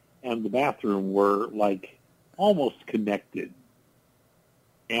and the bathroom were like almost connected.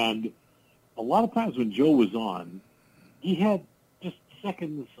 And a lot of times when Joe was on, he had just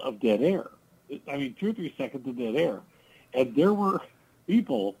seconds of dead air. I mean, 2 or 3 seconds of dead air. And there were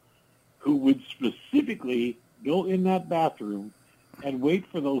people who would specifically go in that bathroom and wait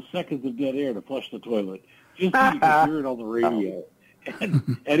for those seconds of dead air to flush the toilet, just so you could hear it on the radio.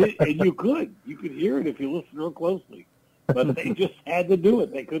 And you could hear it if you listened real closely, but they just had to do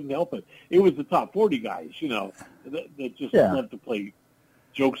it. They couldn't help it. It was the top 40 guys, that just loved to play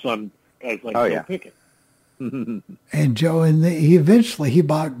jokes on guys like Joe Pickett. And Joe, he eventually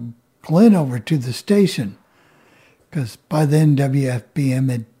bought Glenn over to the station, because by then WFBM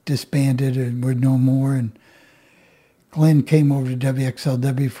had disbanded and were no more, and Glenn came over to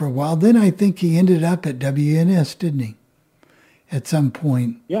WXLW for a while. Then I think he ended up at WNS, didn't he? At some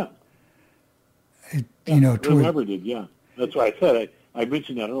point. Yeah. Whoever did, yeah. That's why I said I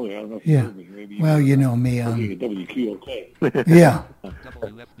mentioned that earlier. I don't know if you heard me. Maybe you know me. Looking at WQOK. WFBM Yeah.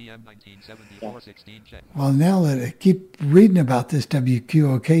 1974-16 check. Well, now that I keep reading about this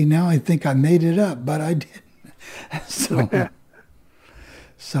WQOK, now I think I made it up, but I didn't.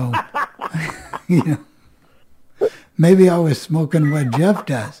 So maybe I was smoking what Jeff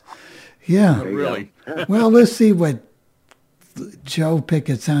does. Yeah. Really? Well, let's see what Joe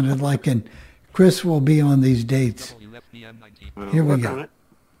Pickett sounded like, and Chris will be on these dates. Here we go.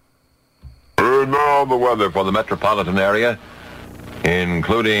 And now the weather for the metropolitan area,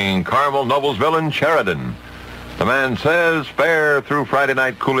 including Carmel, Noblesville, and Sheridan. The man says fair through Friday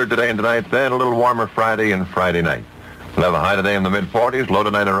night, cooler today and tonight, then a little warmer Friday and Friday night. We'll have a high today in the mid-40s, low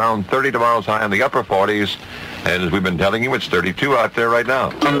tonight around 30, tomorrow's high in the upper 40s. And as we've been telling you, it's 32 out there right now.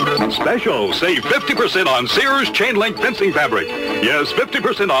 Special, save 50% on Sears chain link fencing fabric. Yes,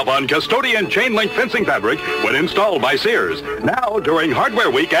 50% off on custodian chain link fencing fabric when installed by Sears. Now during Hardware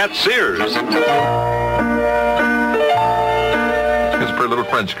Week at Sears. It's a pretty little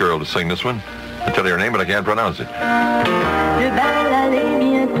French girl to sing this one. I'll tell you her name, but I can't pronounce it.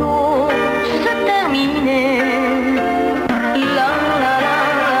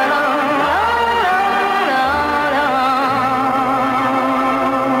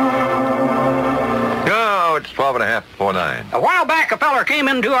 It's 12 and a half before 9. A while back, a feller came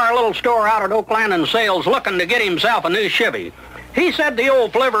into our little store out at Oak Landing Sales looking to get himself a new Chevy. He said the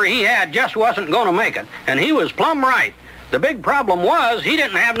old flivver he had just wasn't going to make it, and he was plumb right. The big problem was he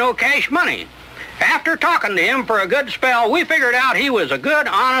didn't have no cash money. After talking to him for a good spell, we figured out he was a good,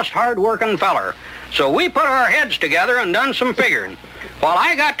 honest, hard-working feller. So we put our heads together and done some figuring. While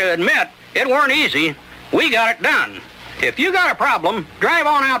I got to admit, it weren't easy, we got it done. If you got a problem, drive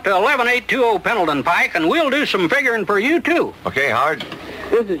on out to 11820 Pendleton Pike, and we'll do some figuring for you, too. Okay, Howard.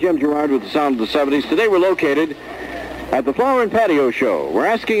 This is Jim Gerard with the Sound of the 70s. Today we're located at the Flower and Patio Show. We're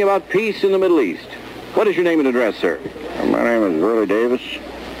asking about peace in the Middle East. What is your name and address, sir? My name is Willie Davis.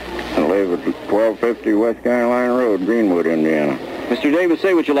 I live at 1250 West County Line Road, Greenwood, Indiana. Mr. Davis,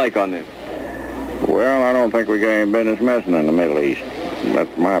 say what you like on this. Well, I don't think we got any business messing in the Middle East.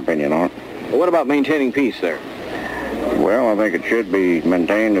 That's my opinion on it. Well, what about maintaining peace there? Well, I think it should be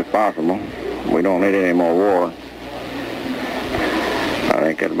maintained if possible. We don't need any more war. I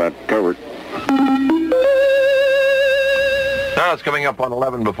think that's about covered. Now it's coming up on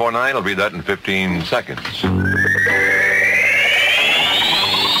 11 before 9. I'll read that in 15 seconds.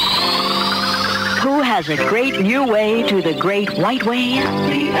 Who has a great new way to the great white way?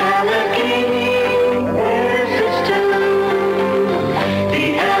 The Allegheny Air System.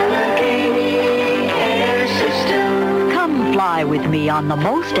 The Allegheny Air System. Come fly with me on the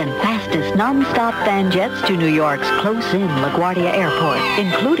most and fastest non-stop fan jets to New York's close-in LaGuardia Airport,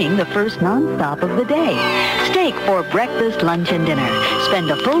 including the first non-stop of the day. Steak for breakfast, lunch, and dinner. Spend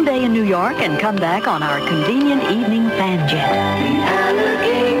a full day in New York and come back on our convenient evening fan jet. The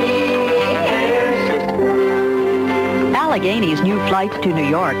Allegheny Allegheny's new flights to New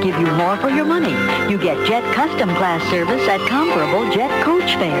York give you more for your money. You get jet custom class service at comparable jet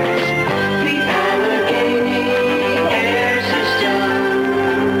coach fares. The Allegheny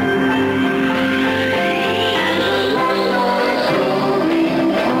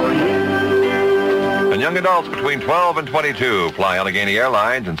between 12 and 22, fly Allegheny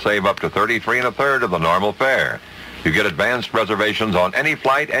Airlines and save up to 33 1/3 of the normal fare. You get advanced reservations on any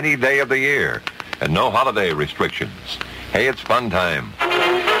flight, any day of the year, and no holiday restrictions. Hey, it's fun time.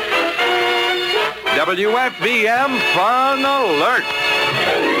 WFBM Fun Alert.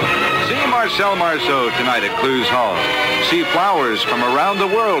 See Marcel Marceau tonight at Clues Hall. See flowers from around the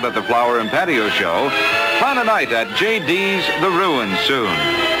world at the Flower and Patio Show. Plan a night at JD's The Ruins soon.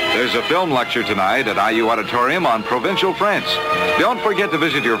 There's a film lecture tonight at IU Auditorium on provincial France. Don't forget to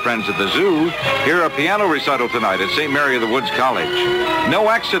visit your friends at the zoo. Hear a piano recital tonight at St. Mary of the Woods College. No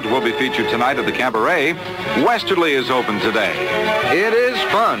Exit will be featured tonight at the Cabaret. Westerly is open today. It is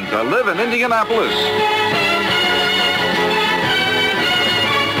fun to live in Indianapolis.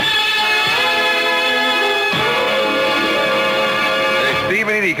 Steve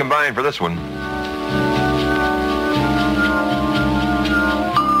and Edie combined for this one.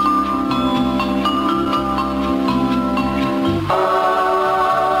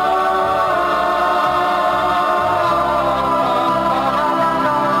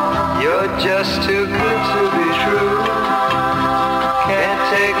 Just too good to be true. Can't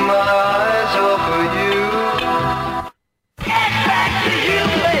take my eyes off of you. Get back to you,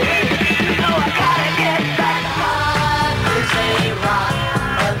 baby. You know I gotta get back. Life is a rock,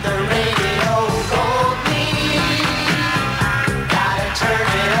 but the radio told me gotta turn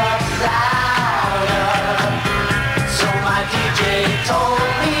it up louder. So my DJ told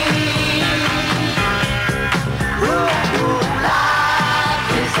me, life is a rock.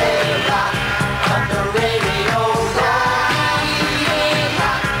 Radio,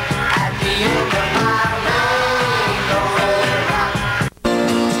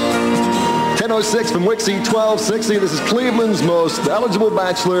 10:06 from WIXY 1260. This is Cleveland's most eligible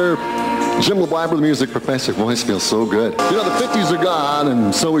bachelor, Jim LabrBara, the music professor. Voice feels so good. You know, the 50s are gone,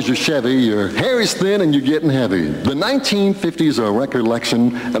 and so is your Chevy. Your hair is thin, and you're getting heavy. The 1950s are a record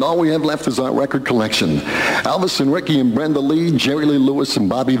election, and all we have left is our record collection. Elvis and Ricky and Brenda Lee, Jerry Lee Lewis and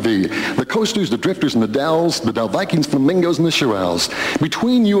Bobby V. The Coasters, the Drifters and the Dells, the Del Vikings, Flamingos and the Shirelles.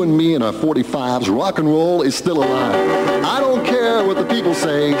 Between you and me and our 45s, rock and roll is still alive. I don't care what the people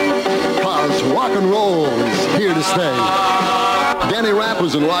say, cause rock and roll is here to stay. Danny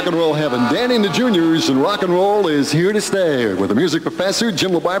Rappers in rock and roll heaven. Danny and the Juniors in rock and roll is here to stay with the music professor,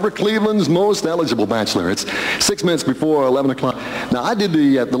 Jim LabrBara, Cleveland's most eligible bachelor. It's 6 minutes before 11 o'clock. Now, I did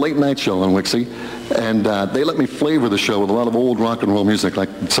the late night show on WIXY, and they let me flavor the show with a lot of old rock and roll music, like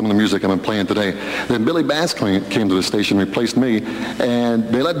some of the music I've been playing today. Then Billy Bass came to the station, replaced me, and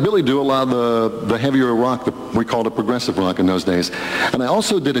they let Billy do a lot of the heavier rock, we called it progressive rock in those days. And I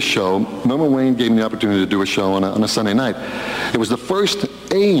also did a show. Remember, Wayne gave me the opportunity to do a show on a Sunday night. It was the first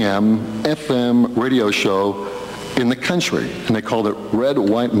AM, FM radio show in the country, and they called it Red,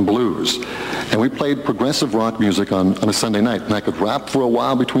 White, and Blues. And we played progressive rock music on a Sunday night, and I could rap for a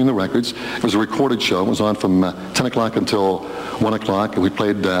while between the records. It was a recorded show. It was on from 10 o'clock until 1 o'clock, and we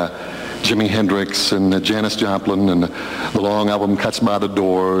played Jimi Hendrix and Janis Joplin and the long album Cuts by the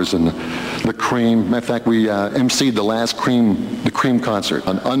Doors and the Cream. Matter of fact, we emceed the last Cream concert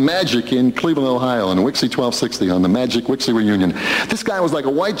on Magic in Cleveland, Ohio, on WIXY 1260 on the Magic WIXY reunion. This guy was like a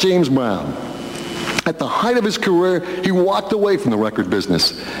white James Brown. At the height of his career, he walked away from the record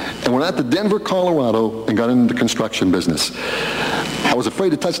business and went out to Denver, Colorado, and got into the construction business. I was afraid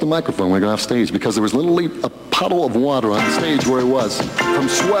to touch the microphone when I got off stage because there was literally a puddle of water on the stage where he was from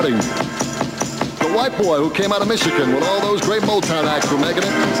sweating. The white boy who came out of Michigan when all those great Motown acts were making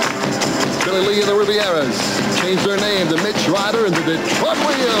it. Billy Lee and the Rivieras changed their name to Mitch Ryder and the Detroit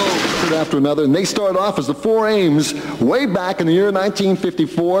Wheels after another, and they started off as the Four Ames way back in the year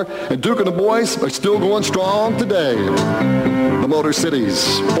 1954, and Duke and the Boys are still going strong today. The Motor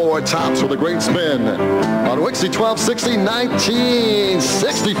Cities, Four Tops with a great spin on WIXY 1260,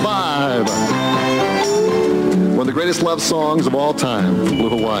 1965. One of the greatest love songs of all time from Blue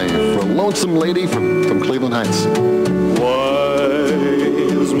Hawaii, for a lonesome lady from Cleveland Heights.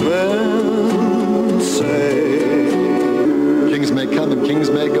 Wise men say kings may come and kings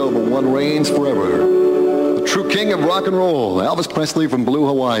may go, but one reigns forever. The true king of rock and roll, Elvis Presley from Blue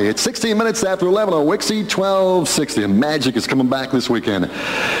Hawaii. It's 16 minutes after 11 on WIXY 1260, and Magic is coming back this weekend.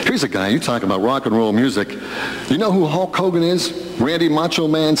 Here's a guy, you talk about rock and roll music. You know who Hulk Hogan is? Randy Macho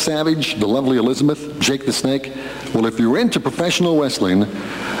Man Savage, the lovely Elizabeth, Jake the Snake? Well, if you're into professional wrestling,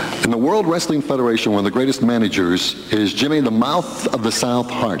 in the World Wrestling Federation, one of the greatest managers is Jimmy the Mouth of the South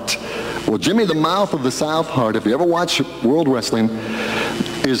Heart. Well, Jimmy the Mouth of the South Heart, if you ever watch World Wrestling,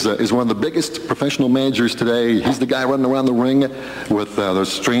 is one of the biggest professional managers today. He's the guy running around the ring with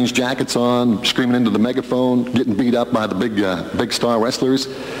those strange jackets on, screaming into the megaphone, getting beat up by the big star wrestlers.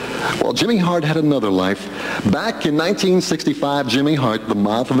 Well, Jimmy Hart had another life. Back in 1965, Jimmy Hart, the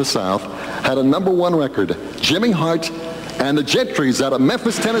Moth of the South, had a #1 record. Jimmy Hart and the Gentrys out of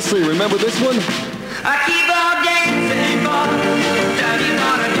Memphis, Tennessee. Remember this one? I keep on dancing,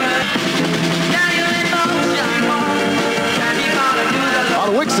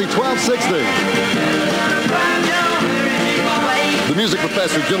 On WIXY 1260. The music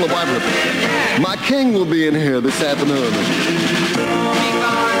professor, Jim LabrBara. My king will be in here this afternoon.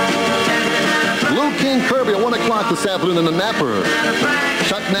 Lou King Kirby at 1 o'clock this afternoon in the Napper.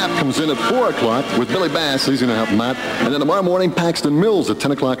 Chuck Knapp comes in at 4 o'clock with Billy Bass. He's going to help him out. And then tomorrow morning, Paxton Mills at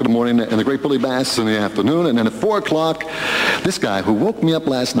 10 o'clock in the morning, and the great Billy Bass in the afternoon. And then at 4 o'clock, this guy who woke me up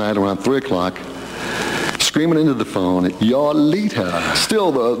last night around 3 o'clock, screaming into the phone, Yolita,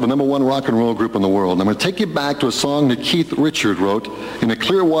 still the #1 rock and roll group in the world. And I'm going to take you back to a song that Keith Richard wrote in a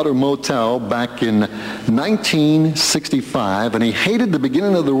Clearwater motel back in 1965, and he hated the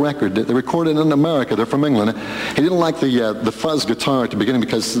beginning of the record that they recorded in America. They're from England. He didn't like the fuzz guitar at the beginning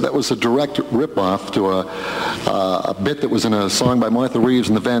because that was a direct ripoff to a bit that was in a song by Martha Reeves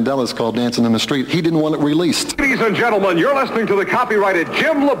and the Vandellas called Dancing in the Street. He didn't want it released. Ladies and gentlemen, you're listening to the copyrighted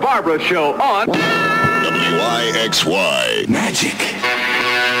Jim LaBarbara Show on WIXY. Magic.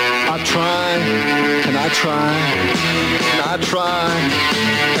 I try, and I try, and I try,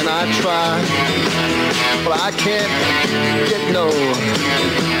 and I try, but I can't get no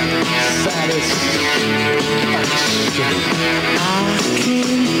satisfaction. I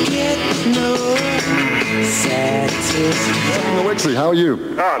can't get no satisfaction. WIXY, how are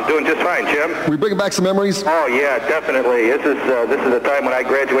you? Oh, I'm doing just fine, Jim. We bringing back some memories? Oh, yeah, definitely. This is the time when I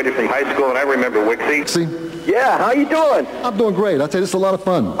graduated from high school, and I remember WIXY. See? Yeah, how you doing? I'm doing great. I'll tell you, this is a lot of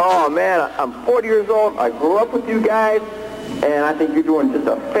fun. Oh, man, I'm 40 years old. I grew up with you guys, and I think you're doing just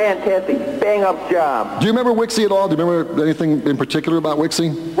a fantastic, bang-up job. Do you remember WIXY at all? Do you remember anything in particular about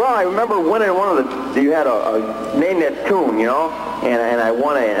WIXY? Well, I remember winning one of you had a Name That Tune, you know, and I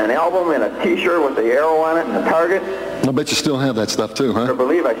won an album and a T-shirt with the arrow on it and a target. I'll bet you still have that stuff too, huh? I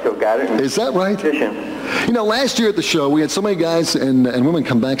believe I still got it. Is that right? You know, last year at the show, we had so many guys and women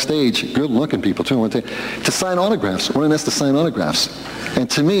come backstage, good-looking people too, to sign autographs, wanting us to sign autographs. And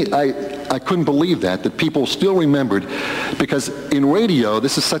to me, I couldn't believe that people still remembered, because in radio,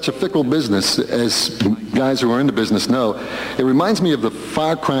 this is such a fickle business, as guys who are in the business know. It reminds me of the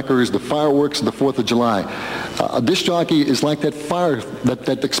firecrackers, the fireworks of the 4th of July. A disc jockey is like that fire,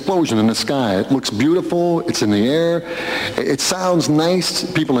 that explosion in the sky. It looks beautiful, it's in the air, it sounds nice,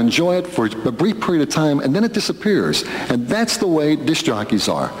 people enjoy it for a brief period of time, and then it disappears. And that's the way disc jockeys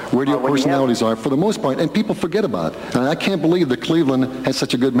are, radio personalities are for the most part, and people forget about it. And I can't believe that Cleveland has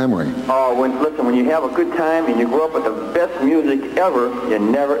such a good memory. Oh, when you have a good time and you grow up with the best music ever, you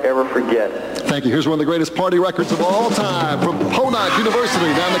never, ever forget. Thank you. Here's one of the greatest party records of all time from Podunk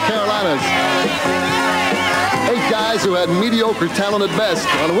University down the Carolinas. 8 guys who had mediocre talent at best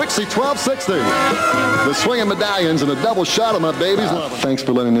on WIXY 1260. The Swinging Medallions and a double shot of my baby's love. Thanks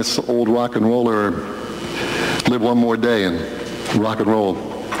for letting this old rock and roller live one more day in rock and roll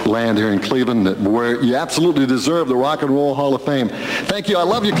land here in Cleveland, where you absolutely deserve the Rock and Roll Hall of Fame. Thank you. I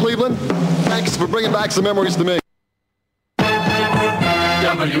love you, Cleveland. Thanks for bringing back some memories to me.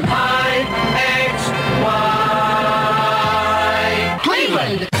 WIXY.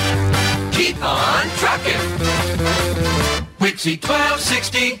 Cleveland. Keep on trucking. WIXY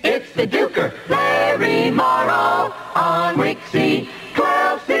 1260. It's the Duker. Larry Morrow on WIXY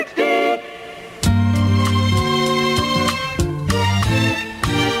 1260.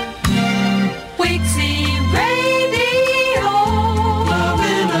 WIXY Radio.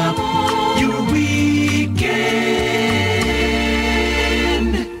 Loving up your weekend.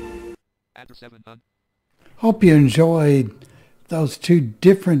 After 700. Hope you enjoyed those 2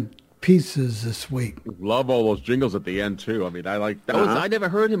 different pieces this week. Love all those jingles at the end too. I mean, I like that. I never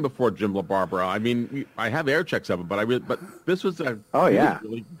heard him before, Jim LaBarbara. I mean, I have air checks of him, but this was he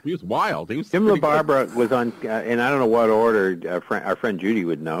was wild. Jim LaBarbara was on, and I don't know what order. Our friend Judy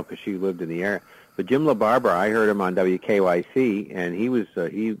would know because she lived in the area. But Jim LaBarbara, I heard him on WKYC, and he was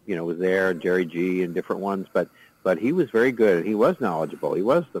was there, Jerry G and different ones, but he was very good. He was knowledgeable. He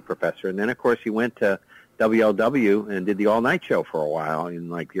was the professor, and then of course he went to WLW and did the all-night show for a while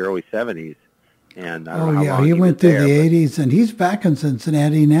in like the early 70s. And I don't know how long he went through the 80s, and he's back in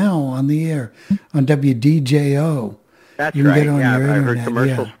Cincinnati now on the air on WDJO. That's you can right. get on Yeah, your I internet. heard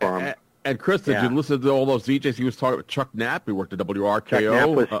commercials for him. And Chris, did you listen to all those DJs? He was talking about Chuck Knapp, who worked at WRKO. Chuck Knapp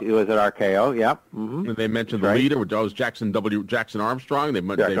was at RKO, yep. Mm-hmm. And they mentioned the leader, which was Jackson Armstrong.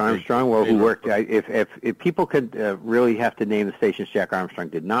 Jack Armstrong, who worked. If people could really have to name the stations Jack Armstrong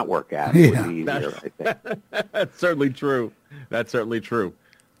did not work at, it would be easier, I think. That's certainly true.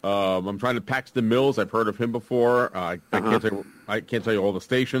 I'm trying to Paxton Mills. I've heard of him before. I can't tell you all the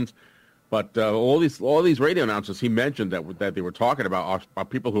stations. But all these radio announcers he mentioned that they were talking about are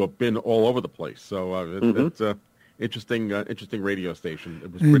people who have been all over the place. So it's an interesting radio station.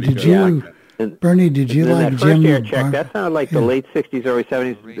 It was pretty good. Bernie, did you like that Jim first air check? LaBarbara? That sounded like the late 60s, early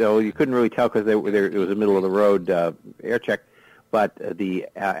 70s. Though you couldn't really tell because it was a middle of the road air check. But the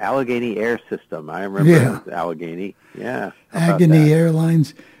Allegheny Air System, I remember Allegheny. Yeah. Agony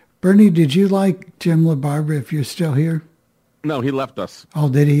Airlines. Bernie, did you like Jim LaBarbara, if you're still here? No, he left us. Oh,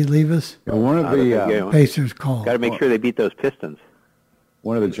 did he leave us? One of the Pacers called. Got to make sure they beat those Pistons.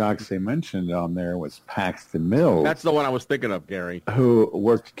 One of the jocks they mentioned on there was Paxton Mills. That's the one I was thinking of, Gary. Who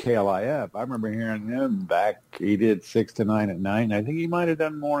worked at KLIF. I remember hearing him back. He did 6 to 9 at night, and I think he might have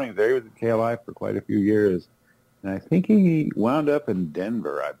done mornings there. He was at KLIF for quite a few years. And I think he wound up in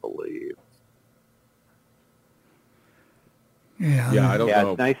Denver, I believe. Yeah, I don't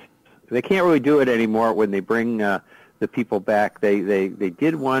know. It's nice. They can't really do it anymore when they bring the people back. They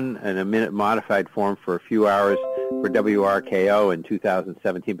did one in a minute modified form for a few hours for WRKO in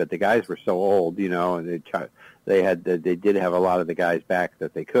 2017, but the guys were so old, and they did have a lot of the guys back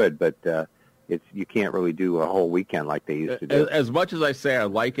that they could, but you can't really do a whole weekend like they used to do. As much as I say I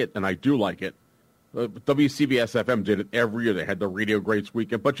like it, and I do like it, WCBS FM did it every year. They had the Radio Greats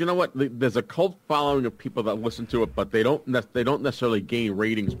weekend, but you know what? There's a cult following of people that listen to it, but they don't necessarily gain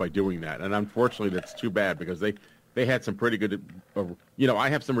ratings by doing that, and unfortunately, that's too bad because they had some pretty good. I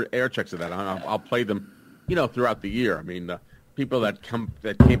have some air checks of that. I'll play them, throughout the year. I mean, people that came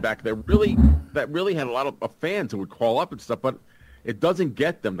back that really had a lot of fans who would call up and stuff, but it doesn't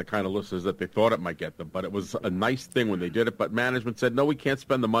get them the kind of listeners that they thought it might get them. But it was a nice thing when they did it. But management said, no, we can't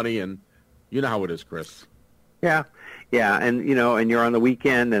spend the money, and you know how it is, Chris. Yeah, and and you're on the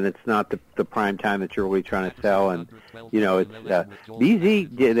weekend, and it's not the prime time that you're really trying to sell, and it's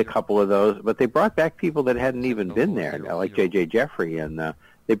BZ did a couple of those, but they brought back people that hadn't even been there, like J.J. Jeffrey, and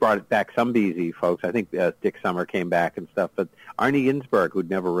they brought back some BZ folks. I think Dick Summer came back and stuff, but Arnie Ginsberg, who'd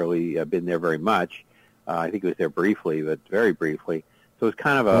never really been there very much, I think he was there briefly, but very briefly. So it was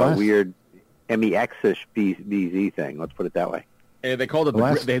kind of a weird MEX-ish BZ thing. Let's put it that way. And they called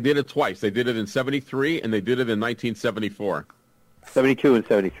it. They did it twice. They did it in '73 and they did it in 1974. 72 and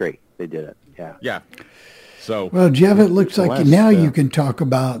 73. They did it. Yeah. Yeah. So. Well, Jeff, it looks like now you can talk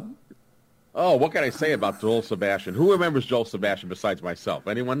about. Oh, what can I say about Joel Sabastion? Who remembers Joel Sabastion besides myself?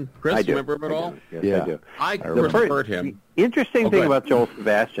 Anyone? Chris, I do. Remember him at all? Yes, I do. I heard him. The interesting thing about Joel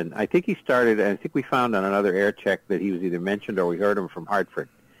Sabastion, I think he started, and I think we found on another air check that he was either mentioned or we heard him from Hartford,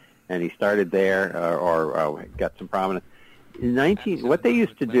 and he started there or got some prominence. What they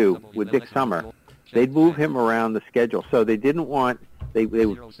used to do with Dick Summer, they'd move him around the schedule. So they didn't want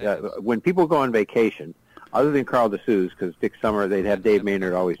when people go on vacation, other than Carl DeSuze, because Dick Summer, they'd have Dave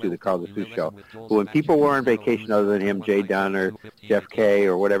Maynard always do the Carl DeSuze show. But when people were on vacation other than him, Jay Dunn or Jeff Kay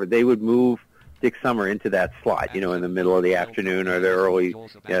or whatever, they would move Dick Summer into that slot, in the middle of the afternoon or the early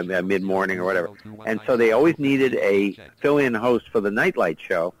mid-morning or whatever. And so they always needed a fill-in host for the Nightlight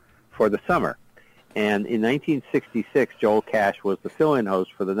show for the summer. And in 1966, Joel Cash was the fill-in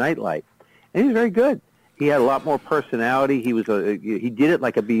host for the Nightlight, and he was very good. He had a lot more personality. He did it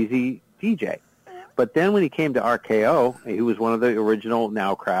like a BZ DJ. But then when he came to RKO, he was one of the original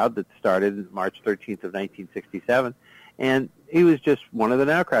Now crowd that started March 13th of 1967, and he was just one of the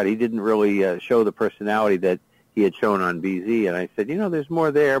Now crowd. He didn't really show the personality that he had shown on BZ. And I said, there's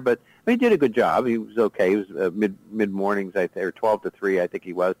more there, but he did a good job. He was okay. He was mid mornings, or 12 to 3, I think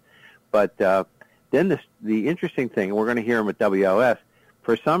he was. But then the interesting thing, and we're going to hear him at WLS,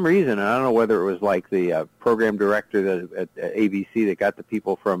 for some reason, and I don't know whether it was like the program director at ABC that got the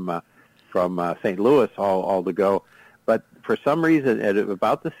people from St. Louis all to go, but for some reason at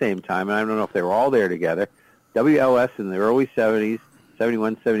about the same time, and I don't know if they were all there together, WLS in the early 70s,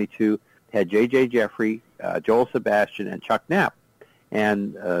 71, 72, had J.J. Jeffrey, Joel Sabastion, and Chuck Knapp,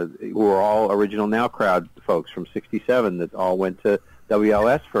 and who were all original Now crowd folks from 67 that all went to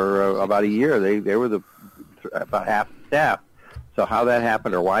WLS for about a year. They were about half the staff. So how that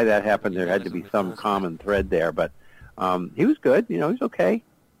happened or why that happened, there had to be some common thread there. But he was good. He was okay.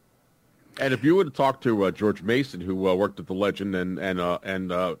 And if you were to talk to George Mason, who worked at the Legend,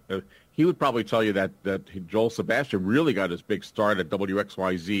 and he would probably tell you that Joel Sabastion really got his big start at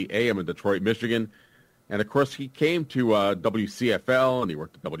WXYZ AM in Detroit, Michigan. And, of course, he came to WCFL, and he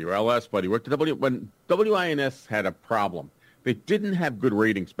worked at WLS, but he worked at when WINS had a problem. They didn't have good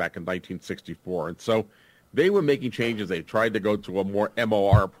ratings back in 1964, and so they were making changes. They tried to go to a more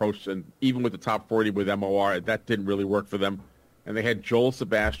MOR approach, and even with the top 40 with MOR, that didn't really work for them. And they had Joel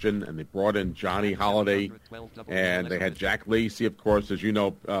Sabastion, and they brought in Johnny Holiday, and they had Jack Lacey, of course, as you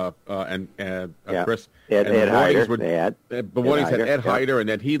know, and Chris. Ed Hyder. The mornings had Ed Hyder, and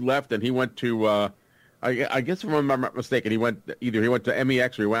then he left, and he went to, I guess if I'm not mistaken, he went to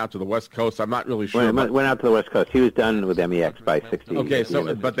MEX or he went out to the West Coast. I'm not really sure. Went out to the West Coast. He was done with MEX by 60. Okay,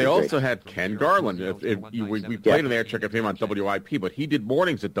 so but they also had Ken Garland. We played an air check of him on WIP, but he did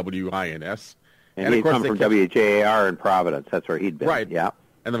mornings at WINS. And he'd come from WJAR in Providence. That's where he'd been. Right. Yeah.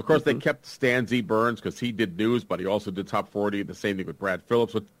 And, of course, they kept Stan Z. Burns because he did news, but he also did top 40. The same thing with Brad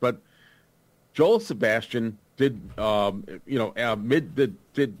Phillips. But Joel Sabastion did,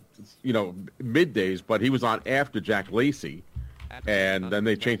 middays, but he was on after Jack Lacey. And then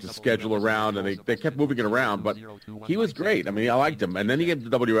they changed the schedule around, and they kept moving it around. But he was great. I mean, I liked him. And then he came to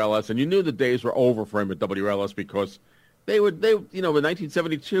WLS, and you knew the days were over for him at WLS because in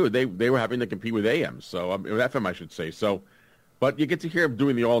 1972, they were having to compete with AM, so FM, I should say. So, but you get to hear him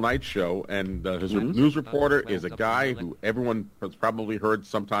doing the all-night show, and his news reporter is a guy who everyone has probably heard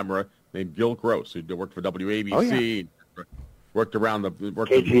sometime named Gil Gross, who worked for WABC, worked around the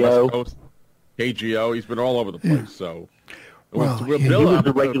KGO. West Coast, KGO. He's been all over the place. So, he was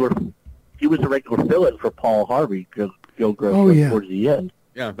a regular fill-in for Paul Harvey. Gil Gross towards the end.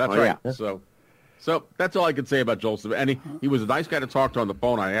 Yeah, that's right. Yeah. So that's all I can say about Joel Sabastion. And he was a nice guy to talk to on the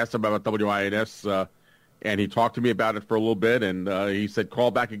phone. I asked him about WINS, and he talked to me about it for a little bit. And he said,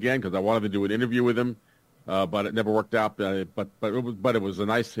 call back again because I wanted to do an interview with him, but it never worked out. But it was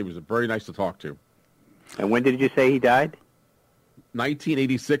he was very nice to talk to. And when did you say he died?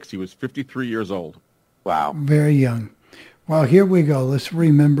 1986. He was 53 years old. Wow. Very young. Well, here we go. Let's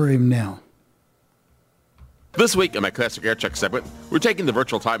remember him now. This week in my Classic Air Check segment, we're taking the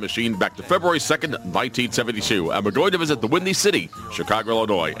virtual time machine back to February 2nd, 1972, and we're going to visit the Windy City, Chicago,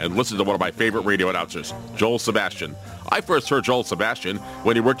 Illinois, and listen to one of my favorite radio announcers, Joel Sabastion. I first heard Joel Sabastion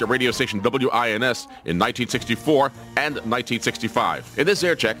when he worked at radio station WINS in 1964 and 1965. In this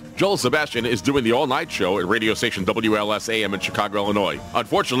air check, Joel Sabastion is doing the all-night show at radio station WLS AM in Chicago, Illinois.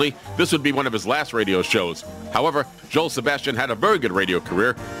 Unfortunately, this would be one of his last radio shows. However, Joel Sabastion had a very good radio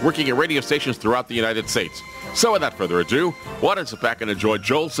career, working at radio stations throughout the United States. So without further ado, why don't you sit back and enjoy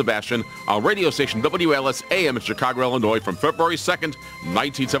Joel Sabastion on radio station WLS AM in Chicago, Illinois from February 2nd,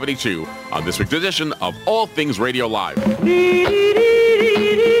 1972 on this week's edition of All Things Radio Live.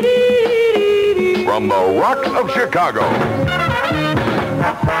 From the rocks of Chicago,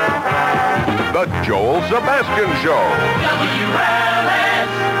 the Joel Sabastion Show. WLS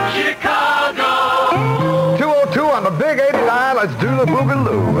Chicago. 202 on the Big 89. Let's do the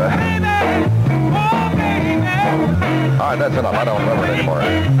boogaloo. All right, that's enough. I don't remember it anymore.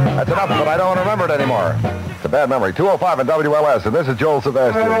 That's enough, but I don't remember it anymore. It's a bad memory. 205 on WLS, and this is Joel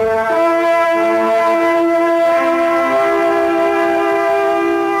Sabastion.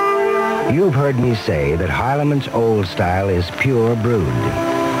 You've heard me say that Heileman's Old Style is pure brewed.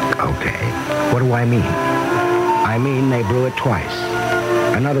 Okay, what do I mean? I mean they brew it twice.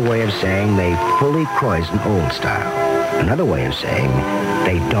 Another way of saying they fully kreuzen Old Style. Another way of saying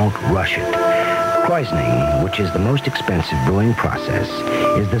they don't rush it. Kreuzening, which is the most expensive brewing process,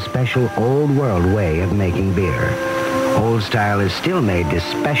 is the special Old World way of making beer. Old Style is still made this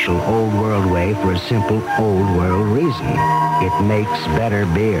special Old World way for a simple Old World reason. It makes better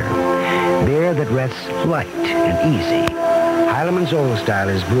beer. Beer that rests light and easy. Heileman's Old Style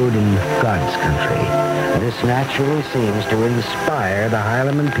is brewed in God's country. This naturally seems to inspire the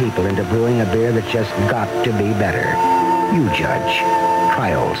Heileman people into brewing a beer that just got to be better. You judge.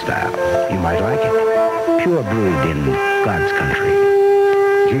 Try Old Style. You might like it. Pure brewed in God's country.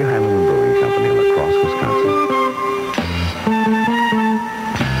 G. Heileman Brewing Company, La Crosse, Wisconsin.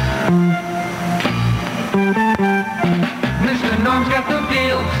 Mr. Norm's got the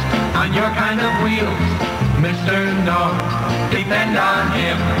deals on your kind of wheels. Mr. Norm, depend on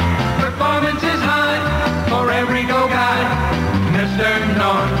him. Performance is high for every go guy. Mr.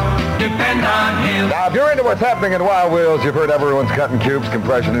 Norm, depend on him. Now, if you're into what's happening in Wild Wheels, you've heard everyone's cutting cubes,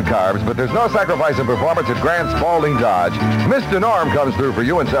 compression, and carbs, but there's no sacrifice in performance at Grant Spalding Dodge. Mr. Norm comes through for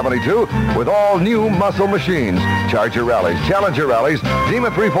you in 72 with all new muscle machines. Charger rallies, Challenger rallies,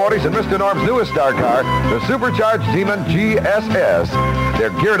 Demon 340s, and Mr. Norm's newest star car, the supercharged Demon GSS.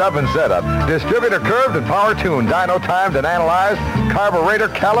 They're geared up and set up, distributor curved and power tuned, dyno timed and analyzed, carburetor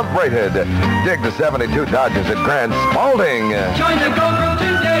calibrated. Dig the 72 Dodges at Grant Spalding. Join the GoPro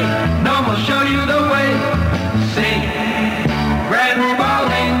today. No, we'll show you the way. Sing Grand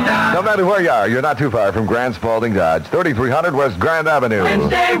Spalding Dodge. No matter where you are, you're not too far from Grand Spalding Dodge, 3300 West Grand Avenue.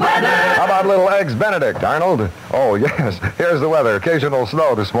 Wednesday weather. How about little Eggs Benedict, Arnold? Oh, yes. Here's the weather. Occasional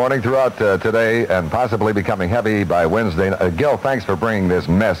snow this morning throughout today and possibly becoming heavy by Wednesday. Gil, thanks for bringing this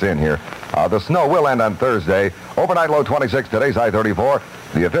mess in here. The snow will end on Thursday. Overnight low 26, today's high 34.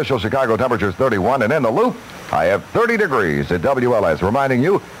 The official Chicago temperature is 31, and in the loop, I have 30 degrees at WLS. Reminding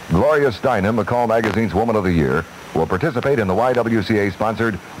you, Gloria Steinem, McCall Magazine's Woman of the Year, will participate in the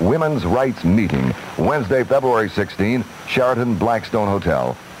YWCA-sponsored Women's Rights Meeting, Wednesday, February 16, Sheraton Blackstone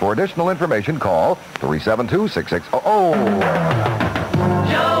Hotel. For additional information, call 372-6600.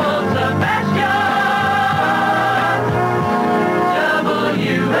 Joel Sabastion.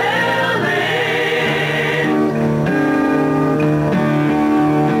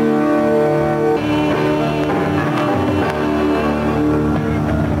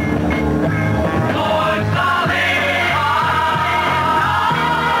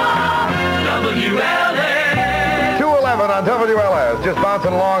 WLS. On WLS, just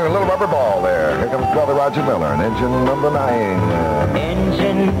bouncing along a little rubber ball there. Here comes Brother Roger Miller, and engine number 9.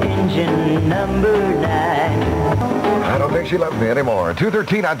 Engine number 9. I don't think she loves me anymore.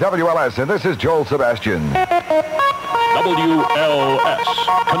 2:13 on WLS, and this is Joel Sabastion. WLS,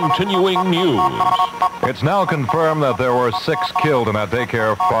 continuing news. It's now confirmed that there were 6 killed in that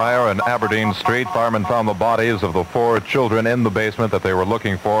daycare fire in Aberdeen Street. Firemen found the bodies of the 4 children in the basement that they were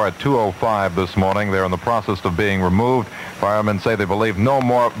looking for at 2:05 this morning. They're in the process of being removed. Firemen say they believe no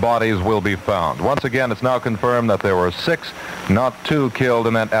more bodies will be found. Once again, it's now confirmed that there were 6, not 2, killed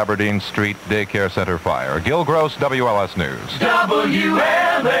in that Aberdeen Street daycare center fire. Gil Gross, WLS News.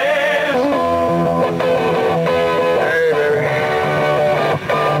 WLS.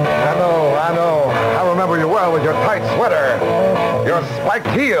 I know. I remember you well with your tight sweater, your spiked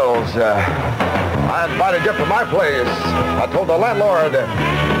heels. I invited you to my place. I told the landlord,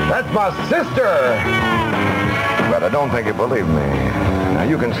 that's my sister. But I don't think you believe me. Now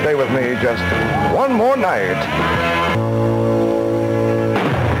you can stay with me just one more night.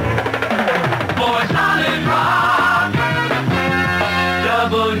 For solid rock.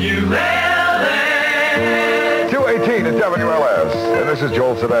 WLS. 2:18 at WLS. And this is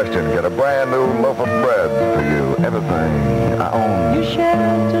Joel Sabastion. Get a brand new loaf of bread for you. Everything I own. You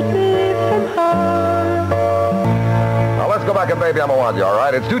sheltered me from harm. Now let's go back and Baby, I'm a Want You, all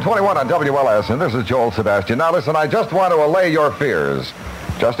right? It's 2:21 on WLS, and this is Joel Sabastion. Now listen, I just want to allay your fears.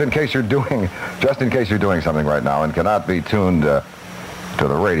 Just in case you're doing something right now and cannot be tuned to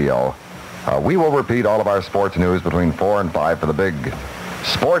the radio. We will repeat all of our sports news between 4 and 5 for the big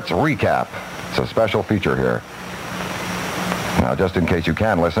sports recap. It's a special feature here. Now, just in case you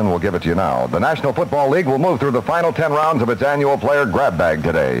can listen, we'll give it to you now. The National Football League will move through the final 10 rounds of its annual player grab bag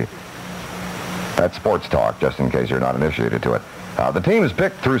today. That's sports talk, just in case you're not initiated to it. The teams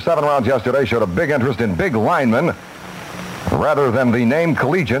picked through 7 rounds yesterday showed a big interest in big linemen rather than the named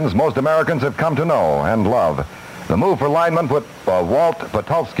collegians most Americans have come to know and love. The move for linemen put Walt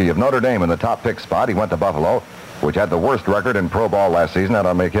Patulski of Notre Dame in the top pick spot. He went to Buffalo, which had the worst record in pro ball last season.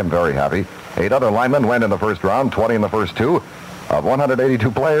 That'll make him very happy. 8 other linemen went in the first round, 20 in the first 2. Of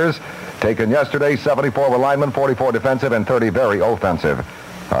 182 players taken yesterday, 74 were linemen, 44 defensive, and 30 very offensive.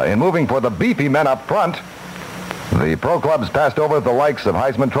 In moving for the beefy men up front, the pro clubs passed over the likes of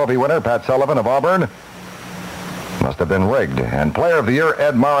Heisman Trophy winner Pat Sullivan of Auburn. Must have been rigged. And Player of the Year,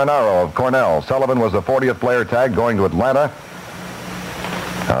 Ed Marinaro of Cornell. Sullivan was the 40th player tagged going to Atlanta.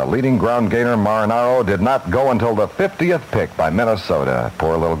 Leading ground gainer Marinaro did not go until the 50th pick by Minnesota.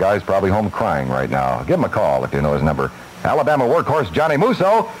 Poor little guy's probably home crying right now. Give him a call if you know his number. Alabama workhorse Johnny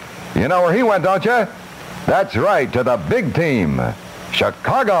Musso. You know where he went, don't you? That's right, to the big team,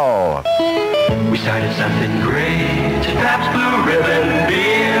 Chicago. We started something great. Pabst Blue Ribbon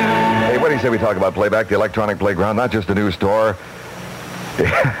Beer. Hey, what do you say we talk about Playback, the electronic playground, not just a new store?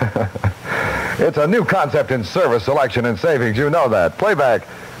 It's a new concept in service, selection, and savings. You know that. Playback,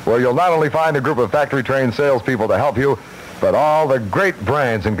 where you'll not only find a group of factory-trained salespeople to help you, but all the great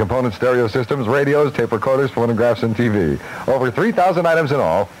brands and component stereo systems, radios, tape recorders, phonographs, and TV. Over 3,000 items in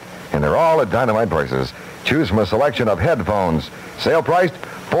all, and they're all at dynamite prices. Choose from a selection of headphones. Sale priced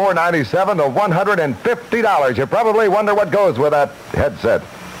 $497 to $150. You probably wonder what goes with that headset.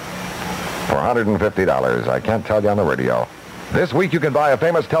 For $150. I can't tell you on the radio. This week you can buy a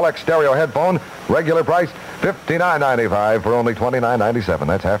famous Telex stereo headphone, regular price $59.95 for only $29.97.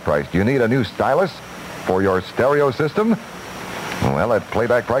 That's half price. Do you need a new stylus for your stereo system? Well, at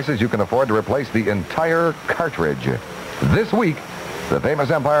Playback prices, you can afford to replace the entire cartridge. This week, the famous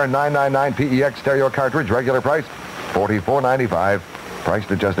Empire 999 PEX stereo cartridge, regular price $44.95.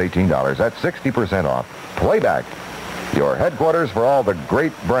 priced at just $18. That's 60% off. Playback, your headquarters for all the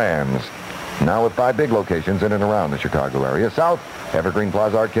great brands. Now with 5 big locations in and around the Chicago area. South, Evergreen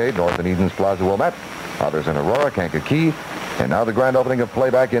Plaza Arcade, north in Eden's Plaza Wilmette, others in Aurora, Kankakee, and now the grand opening of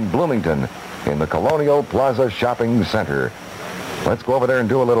Playback in Bloomington in the Colonial Plaza Shopping Center. Let's go over there and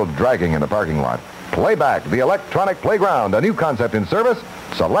do a little dragging in the parking lot. Playback, the electronic playground, a new concept in service,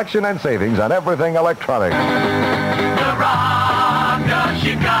 selection and savings on everything electronic. The Rock of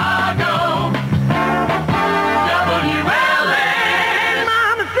Chicago, WLS.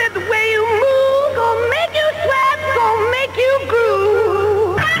 Mama said the way you move gonna make you sweat, gonna make you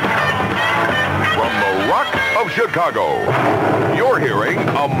groove. From the Rock of Chicago, you're hearing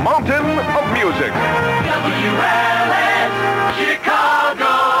a mountain of music. WLS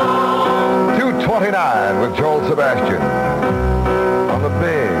Chicago. 229 with Joel Sabastion on the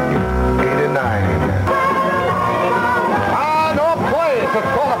big 89. No place.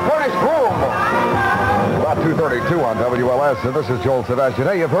 It's called a furnished room. About 2:32 on WLS, and this is Joel Sabastion.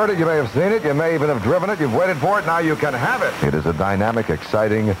 Hey, you've heard it, you may have seen it, you may even have driven it, you've waited for it, now you can have it. It is a dynamic,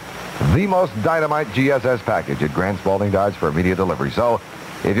 exciting, the most dynamite GSS package at Grand Spalding Dodge for immediate delivery. So,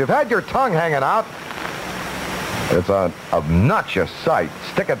 if you've had your tongue hanging out, it's an obnoxious sight.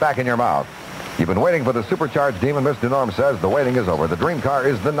 Stick it back in your mouth. You've been waiting for the supercharged Demon. Mr. Norm says the waiting is over. The dream car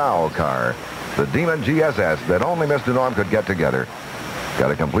is the now car. The Demon GSS that only Mr. Norm could get together.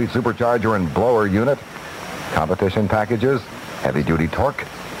 Got a complete supercharger and blower unit, competition packages, heavy-duty torque,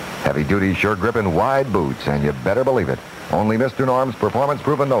 heavy-duty sure grip and wide boots, and you better believe it. Only Mr. Norm's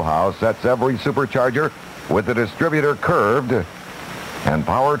performance-proven know-how sets every supercharger with the distributor curved and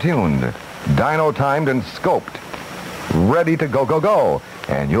power-tuned, dyno-timed and scoped, ready to go, go, go.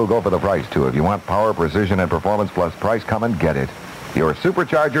 And you'll go for the price, too. If you want power, precision, and performance plus price, come and get it. Your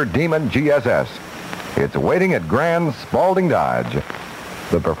supercharger Demon GSS. It's waiting at Grand Spalding Dodge,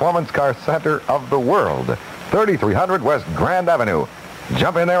 the performance car center of the world. 3300 West Grand Avenue.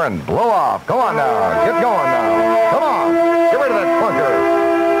 Jump in there and blow off. Go on now. Get going now. Come on. Get rid of that clunker.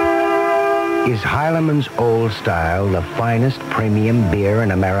 Is Heileman's Old Style the finest premium beer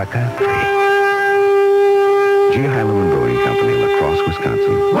in America? G. Heileman Brewing Company, La Crosse,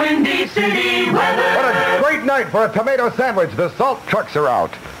 Wisconsin. Windy City weather. What a great night for a tomato sandwich. The salt trucks are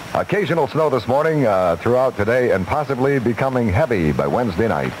out. Occasional snow this morning, throughout today, and possibly becoming heavy by Wednesday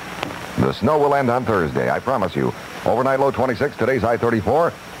night. The snow will end on Thursday, I promise you. Overnight low 26, today's high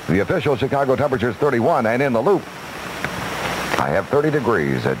 34. The official Chicago temperature is 31, and in the loop, I have 30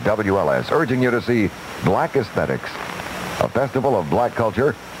 degrees at WLS, urging you to see Black Aesthetics, a festival of black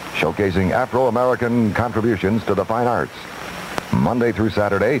culture showcasing Afro-American contributions to the fine arts. Monday through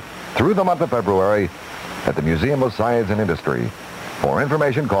Saturday, through the month of February, at the Museum of Science and Industry. For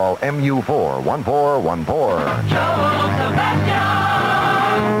information, call MU41414. Joel Sabastion,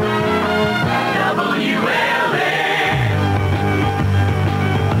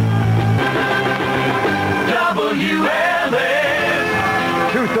 WLS.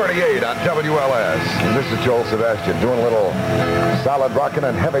 2:38 on WLS. And this is Joel Sabastion doing a little solid rocking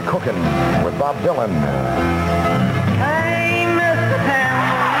and heavy cooking with Bob Dylan. Hey, Mr. Hammer.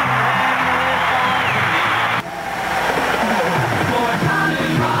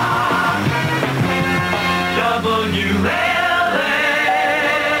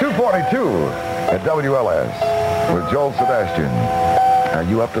 2:42 at WLS with Joel Sabastion. Are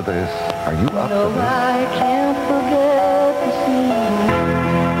you up to this? Are you up to this? I can't forget to see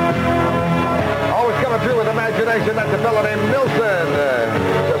Always coming through with imagination. That's a fellow named Nilsson.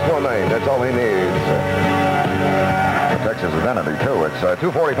 Just one name. That's all he needs. A Texas identity, too. It's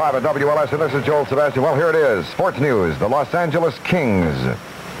 2:45 at WLS, and this is Joel Sabastion. Well, here it is. Sports news. The Los Angeles Kings.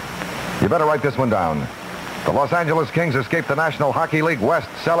 You better write this one down. The Los Angeles Kings escaped the National Hockey League West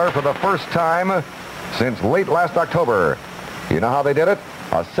cellar for the first time since late last October. You know how they did it?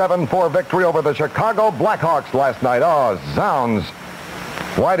 A 7-4 victory over the Chicago Blackhawks last night. Oh, zounds.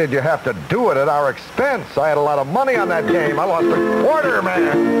 Why did you have to do it at our expense? I had a lot of money on that game. I lost a quarter,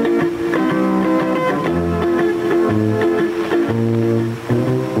 man.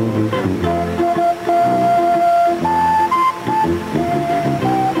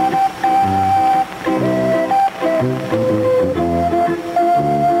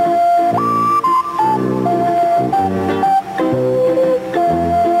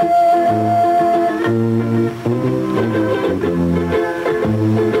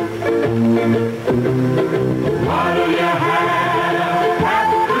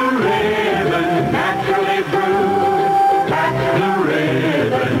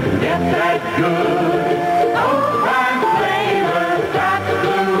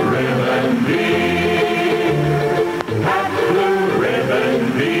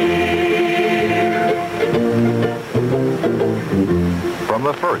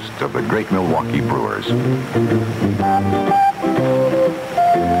 first of the great Milwaukee Brewers.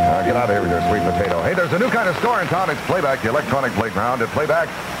 Get out of here with your sweet potato. Hey, there's a new kind of store in town. It's Playback, the electronic playground. At Playback,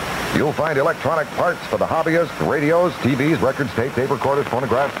 you'll find electronic parts for the hobbyist, radios, TVs, records, tape recorders,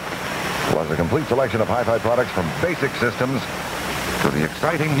 phonographs, plus a complete selection of hi-fi products from basic systems to the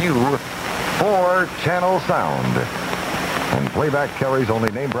exciting new 4-channel sound. And Playback carries only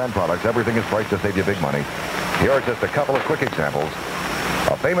name brand products. Everything is priced to save you big money. Here are just a couple of quick examples.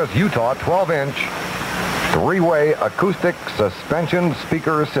 A famous Utah 12-inch 3-way acoustic suspension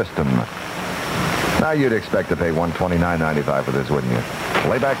speaker system. Now you'd expect to pay $129.95 for this, wouldn't you?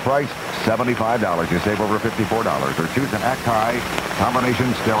 Playback price, $75. You save over $54. Or choose an act-high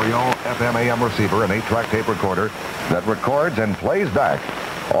combination stereo FM/AM receiver, an 8-track tape recorder that records and plays back,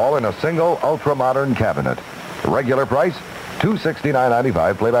 all in a single ultra-modern cabinet. Regular price,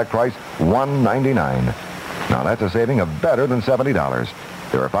 $269.95. Playback price, $199. Now that's a saving of better than $70.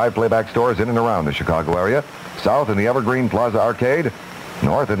 There are 5 Playback stores in and around the Chicago area. South in the Evergreen Plaza Arcade,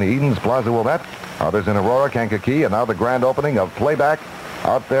 north in the Edens Plaza Wilmette, others in Aurora, Kankakee, and now the grand opening of Playback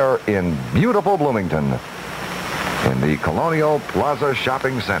out there in beautiful Bloomington in the Colonial Plaza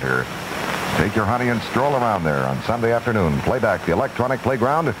Shopping Center. Take your honey and stroll around there on Sunday afternoon. Playback, the electronic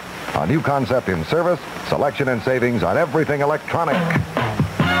playground, a new concept in service, selection and savings on everything electronic.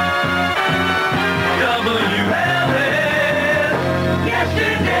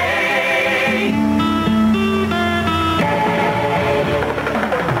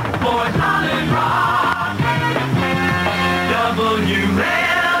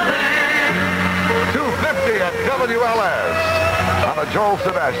 WLS on the Joel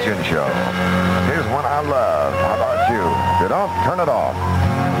Sabastion Show. Here's one I love. How about you? If you don't, turn it off.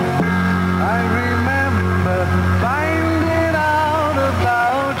 I remember finding out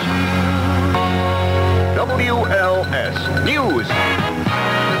about you. WLS News.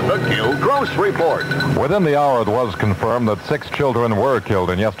 The Gil Gross Report. Within the hour, it was confirmed that 6 children were killed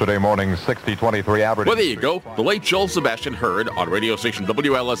in yesterday morning's 6023 Aberdeen. Well, there you go. The late Joel Sabastion heard on radio station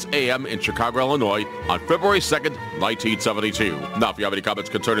WLS AM in Chicago, Illinois on February 2nd, 1972. Now, if you have any comments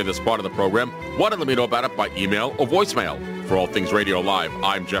concerning this part of the program, why don't let me know about it by email or voicemail. For All Things Radio Live,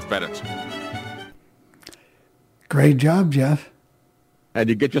 I'm Jeff Bennett. Great job, Jeff. And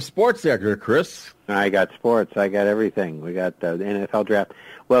you get your sports there, Chris. I got sports. I got everything. We got the NFL draft.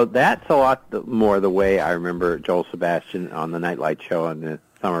 Well, that's a lot more the way I remember Joel Sabastion on the Nightlight Show in the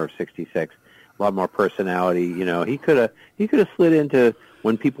summer of '66. A lot more personality. You know, he could have slid into,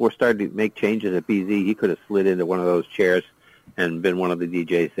 when people were starting to make changes at BZ, he could have slid into one of those chairs and been one of the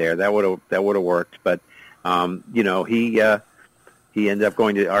DJs there. That would have worked. But you know, he ended up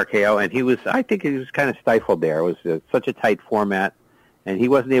going to RKO, and I think he was kind of stifled there. It was such a tight format, and he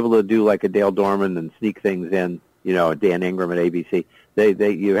wasn't able to do like a Dale Dorman and sneak things in. You know, Dan Ingram at ABC.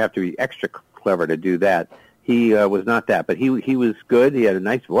 You have to be extra clever to do that. He was not that, but he was good. He had a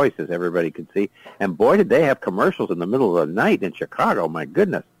nice voice, as everybody could see. And boy, did they have commercials in the middle of the night in Chicago! My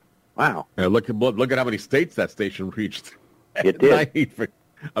goodness, wow! Look at how many states that station reached. It did.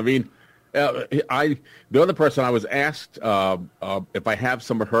 I mean, the other person I was asked if I have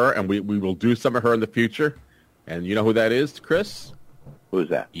some of her, and we will do some of her in the future. And you know who that is, Chris? Who's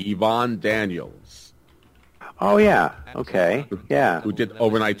that? Yvonne Daniels. Oh, yeah. Okay. Yeah. Who did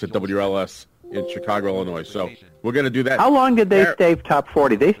overnights at WLS in Chicago, Illinois. So we're going to do that. How long did they stay top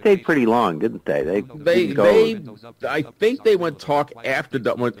 40? They stayed pretty long, didn't they? I think they went talk after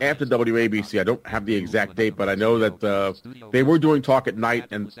WABC. I don't have the exact date, but I know that they were doing talk at night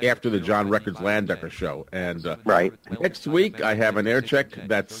and after the John Records Landecker show. And right. Next week, I have an air check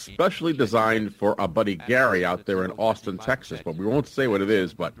that's specially designed for our buddy Gary out there in Austin, Texas. But we won't say what it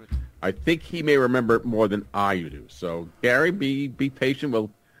is, but I think he may remember it more than I do. So, Gary, be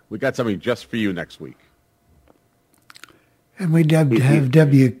patient. We got something just for you next week. And we have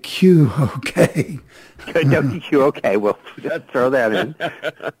WQ okay. WQ okay. Well, throw that in.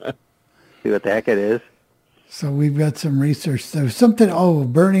 See what the heck it is. So we've got some research. There's something,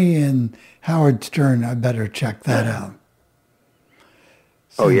 Bernie and Howard Stern, I better check that out.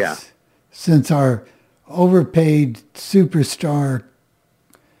 Since our overpaid superstar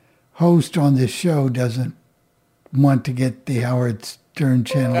host on this show doesn't want to get the Howard Stern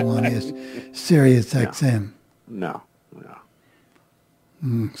channel on his Sirius XM. No.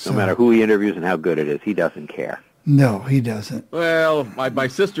 No matter who he interviews and how good it is, he doesn't care. No, he doesn't. Well, my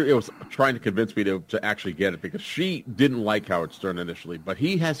sister was trying to convince me to actually get it because she didn't like Howard Stern initially, but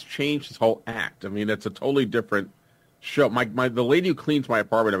he has changed his whole act. I mean, it's a totally different show. The lady who cleans my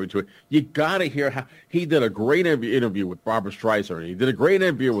apartment every 2 weeks, you got to hear how he did a great interview with Barbra Streisand. He did a great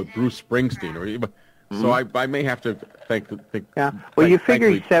interview with Bruce Springsteen. So I may have to think. Yeah. Well, you figure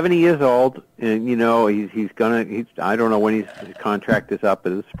he's 70 years old, and he's I don't know when his contract is up, but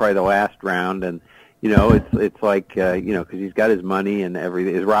this is probably the last round, and it's like because he's got his money and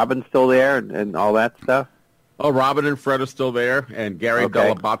everything. Is Robin still there and all that stuff? Oh, Robin and Fred are still there, and Gary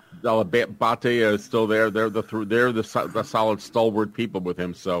Delabate is still there. They're the solid stalwart people with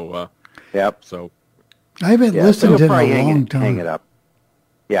him. So yep. So I haven't listened to him in a long time. Hang it up.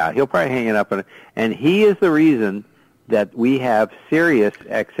 Yeah, he'll probably hang it up, and he is the reason that we have Sirius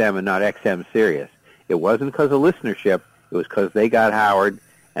XM and not XM Sirius. It wasn't because of listenership; it was because they got Howard,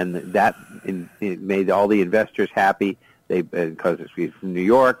 and it made all the investors happy. Because he's from New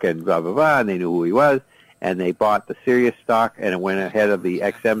York and blah blah blah, and they knew who he was. And they bought the Sirius stock, and it went ahead of the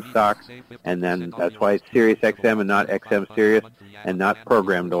XM stock, and then that's why it's Sirius XM and not XM Sirius, and not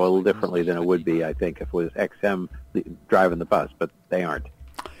programmed a little differently than it would be, I think, if it was XM driving the bus, but they aren't.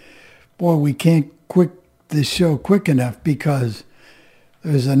 Boy, we can't quit this show quick enough because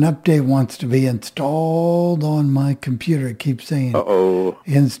there's an update wants to be installed on my computer. It keeps saying,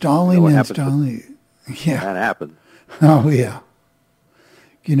 installing. Yeah. That happens. Oh, yeah.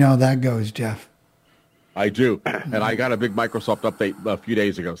 You know how that goes, Jeff. I do, and I got a big Microsoft update a few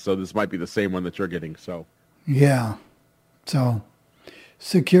days ago, so this might be the same one that you're getting. So, yeah, so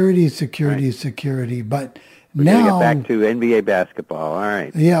security. But we're now get back to NBA basketball. All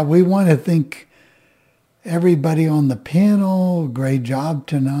right. Yeah, we want to thank everybody on the panel. Great job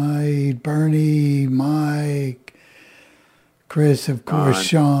tonight, Bernie, Mike, Chris, of course,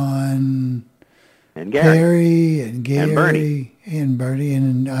 Sean, and Gary, and Bernie,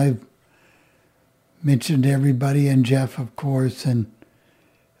 and I've mentioned everybody, and Jeff, of course, and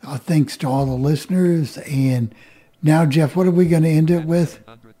thanks to all the listeners. And now, Jeff, what are we going to end it with?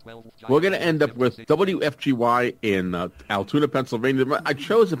 We're going to end up with WFGY in Altoona, Pennsylvania. I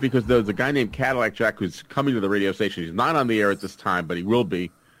chose it because there's a guy named Cadillac Jack who's coming to the radio station. He's not on the air at this time, but he will be.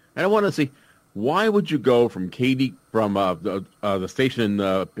 And I want to see, why would you go from the station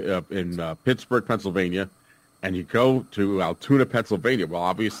in Pittsburgh, Pennsylvania, and you go to Altoona, Pennsylvania? Well,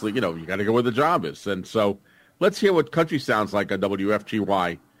 obviously, you got to go where the job is. And so let's hear what country sounds like on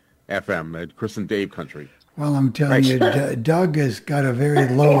WFGY FM, Chris and Dave country. Well, I'm telling you, Doug has got a very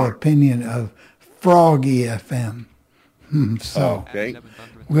low opinion of Froggy FM. So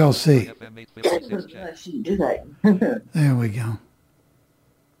we'll see. There we go.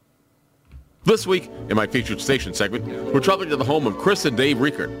 This week, in my featured station segment, we're traveling to the home of Chris and Dave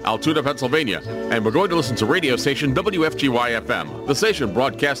Riekert, Altoona, Pennsylvania, and we're going to listen to radio station WFGY FM. The station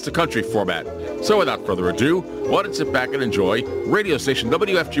broadcasts the country format. So without further ado, why don't sit back and enjoy radio station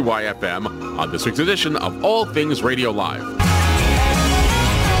WFGY FM on this week's edition of All Things Radio Live.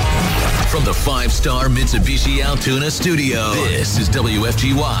 From the 5-star Mitsubishi Altoona studio, this is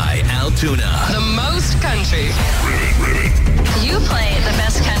WFGY Altoona. The most country. You play the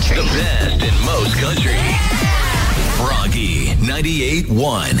best country. The best in most country. Froggy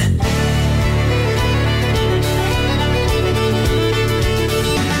 98.1.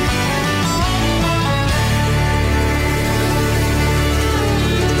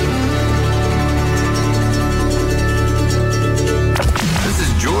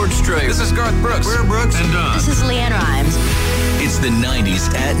 Strait. This is Garth Brooks. We're Brooks and Dunn. This is Leanne Rhymes. It's the 90s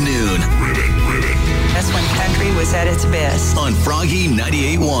at noon. Ribbit. That's when country was at its best. On Froggy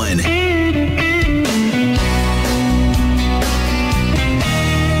 98.1.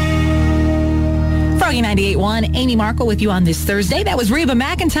 Froggy 98.1, Amy Markle with you on this Thursday. That was Reba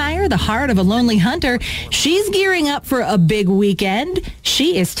McEntire, The Heart of a Lonely Hunter. She's gearing up for a big weekend.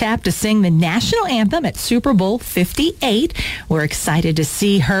 She is tapped to sing the national anthem at Super Bowl 58. We're excited to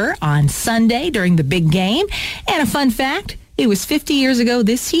see her on Sunday during the big game. And a fun fact, it was 50 years ago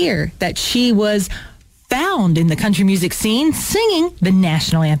this year that she was found in the country music scene singing the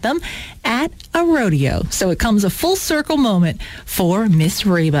national anthem at a rodeo. So it comes a full circle moment for Miss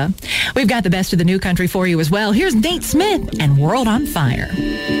Reba. We've got the best of the new country for you as well. Here's Nate Smith and World on Fire.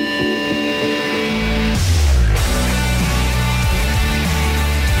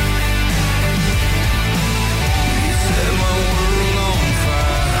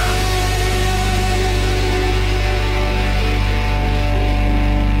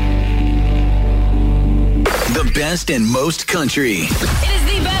 Best in most country. It is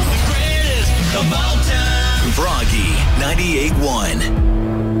the best. The greatest of all time. Froggy 98.1.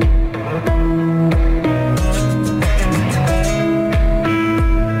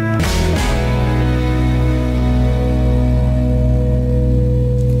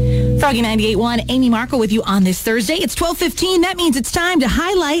 Froggy 98.1, Amy Markle with you on this Thursday. It's 12:15. That means it's time to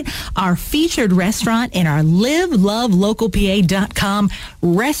highlight our featured restaurant in our LiveLoveLocalPA.com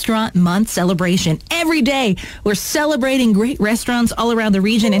Restaurant Month celebration. Every day, we're celebrating great restaurants all around the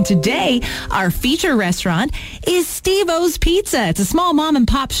region, and today, our feature restaurant is Steve-O's Pizza. It's a small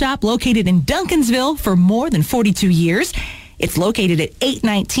mom-and-pop shop located in Duncansville for more than 42 years. It's located at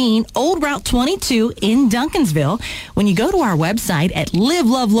 819 Old Route 22 in Duncansville. When you go to our website at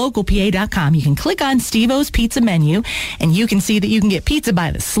livelovelocalpa.com, you can click on Steve-O's Pizza menu, and you can see that you can get pizza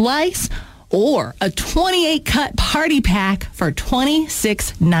by the slice or a 28-cut party pack for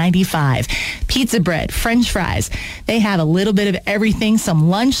 $26.95. Pizza bread, French fries. They have a little bit of everything, some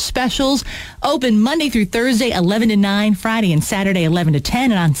lunch specials. Open Monday through Thursday, 11 to 9, Friday and Saturday, 11 to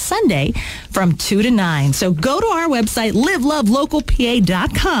 10, and on Sunday from 2 to 9. So go to our website,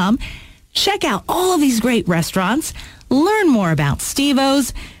 livelovelocalpa.com. Check out all of these great restaurants. Learn more about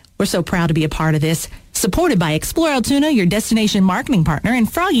Steve-O's. We're so proud to be a part of this. Supported by Explore Altoona, your destination marketing partner,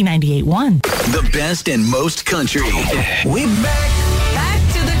 and Froggy 98.1. The best and most country. We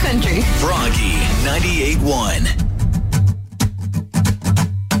back to the country. Froggy 98.1.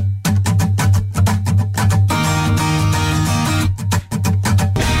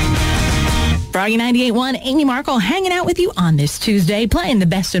 Froggy 98.1, Amy Markle hanging out with you on this Tuesday, playing the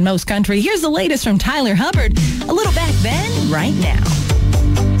best and most country. Here's the latest from Tyler Hubbard. A little back then, right now.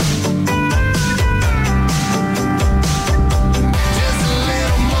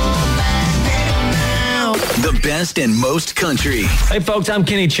 The best and most country. Hey, folks, I'm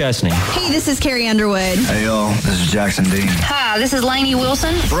Kenny Chesney. Hey, this is Carrie Underwood. Hey, y'all, this is Jackson Dean. Hi, this is Lainey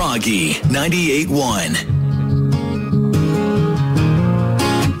Wilson. Froggy 98.1.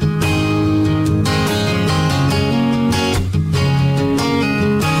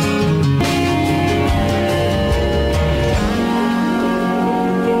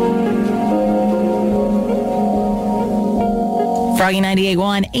 Froggy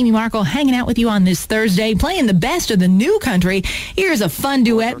 98.1, Amy Markle hanging out with you on this Thursday, playing the best of the new country. Here's a fun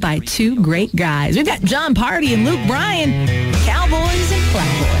duet by two great guys. We've got John Party and Luke Bryan, Cowboys and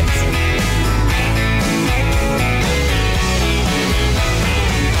Flatboys.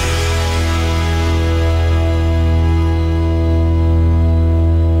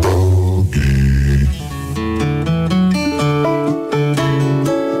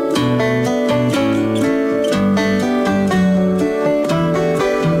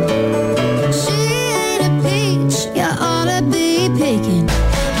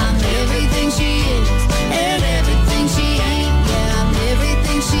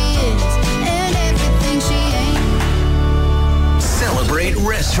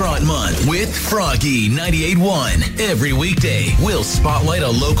 Restaurant Month with Froggy 98.1. Every weekday, we'll spotlight a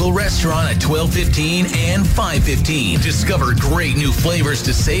local restaurant at 12:15 and 5:15. Discover great new flavors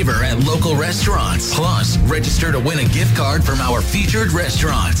to savor at local restaurants. Plus, register to win a gift card from our featured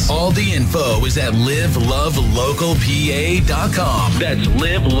restaurants. All the info is at livelovelocalpa.com. That's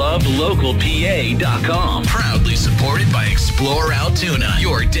livelovelocalpa.com. Proudly supported by Explore Altoona,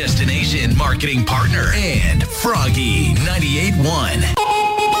 your destination marketing partner, and Froggy 98.1.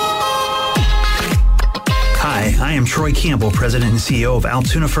 Hi, I am Troy Campbell, President and CEO of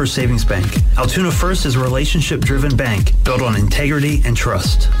Altuna First Savings Bank. Altuna First is a relationship-driven bank built on integrity and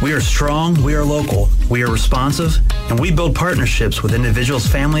trust. We are strong, we are local, we are responsive, and we build partnerships with individuals,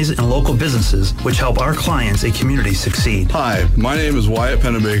 families, and local businesses which help our clients and communities succeed. Hi, my name is Wyatt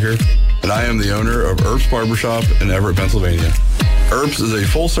Pennebaker, and I am the owner of Earps Barbershop in Everett, Pennsylvania. Earps is a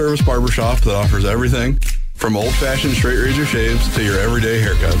full-service barbershop that offers everything from old-fashioned straight razor shaves to your everyday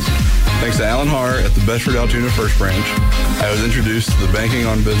haircuts. Thanks to Alan Haar at the Bedford Altoona First Branch, I was introduced to the Banking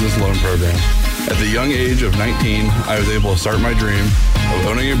on Business Loan Program. At the young age of 19, I was able to start my dream of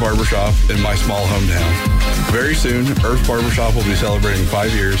owning a barbershop in my small hometown. Very soon, Earth Barbershop will be celebrating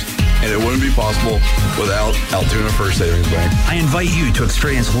 5 years, and it wouldn't be possible without Altuna First Savings Bank. I invite you to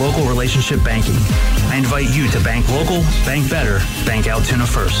experience local relationship banking. I invite you to bank local, bank better, bank Altuna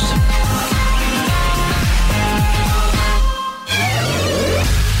First.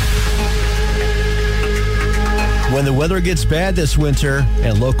 When the weather gets bad this winter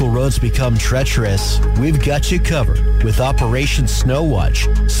and local roads become treacherous, we've got you covered with Operation Snow Watch,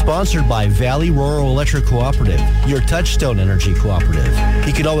 sponsored by Valley Rural Electric Cooperative, your Touchstone Energy Cooperative.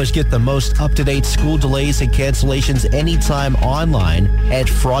 You can always get the most up-to-date school delays and cancellations anytime online at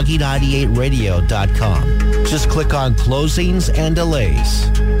froggy98radio.com. Just click on closings and delays.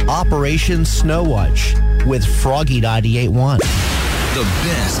 Operation Snow Watch with Froggy 98.1. The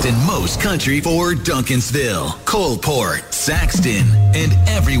best and most country for Duncansville, Coalport, Saxton, and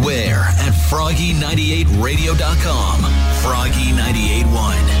everywhere at froggy98radio.com. Froggy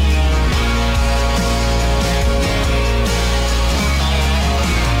 98.1.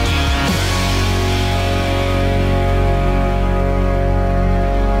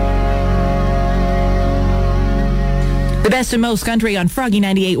 best and most country on Froggy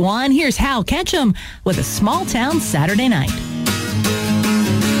 98.1. Here's Hal Ketchum with a Small Town Saturday Night.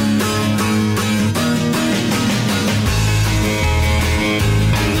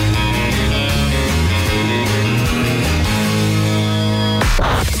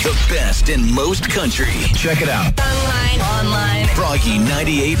 The best in most country. Check it out. Online.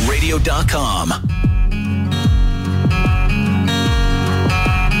 Froggy98radio.com.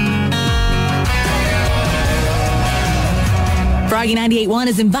 Froggy 98.1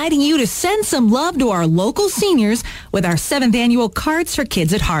 is inviting you to send some love to our local seniors with our 7th annual Cards for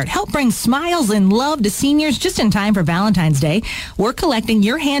Kids at Heart. Help bring smiles and love to seniors just in time for Valentine's Day. We're collecting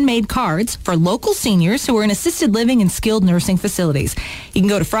your handmade cards for local seniors who are in assisted living and skilled nursing facilities. You can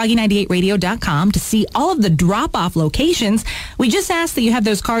go to froggy98radio.com to see all of the drop-off locations. We just ask that you have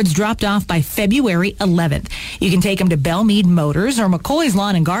those cards dropped off by February 11th. You can take them to Belmead Motors or McCoy's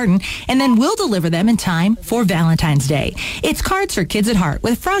Lawn and Garden, and then we'll deliver them in time for Valentine's Day. It's Cards for Kids at Heart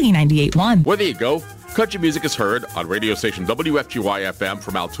with Froggy 98.1. Well, there you go. Country music is heard on radio station WFGY FM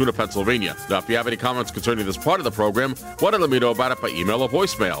from Altoona, Pennsylvania. Now, if you have any comments concerning this part of the program, why don't let me know about it by email or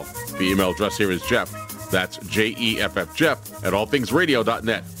voicemail. The email address here is Jeff. That's JEFF Jeff at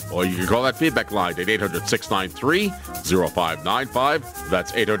allthingsradio.net. Or you can call that feedback line at 800-693-0595.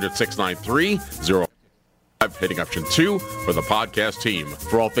 That's 800-693-0595. Hitting option 2 for the podcast team.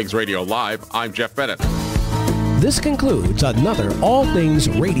 For All Things Radio Live, I'm Jeff Bennett. This concludes another All Things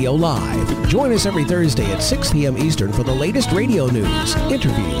Radio Live. Join us every Thursday at 6 p.m. Eastern for the latest radio news,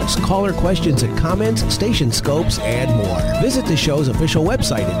 interviews, caller questions and comments, station scopes, and more. Visit the show's official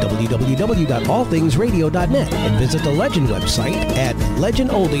website at www.allthingsradio.net and visit the Legend website at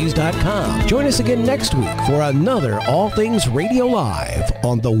legendoldies.com. Join us again next week for another All Things Radio Live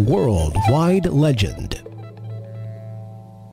on the Worldwide Legend.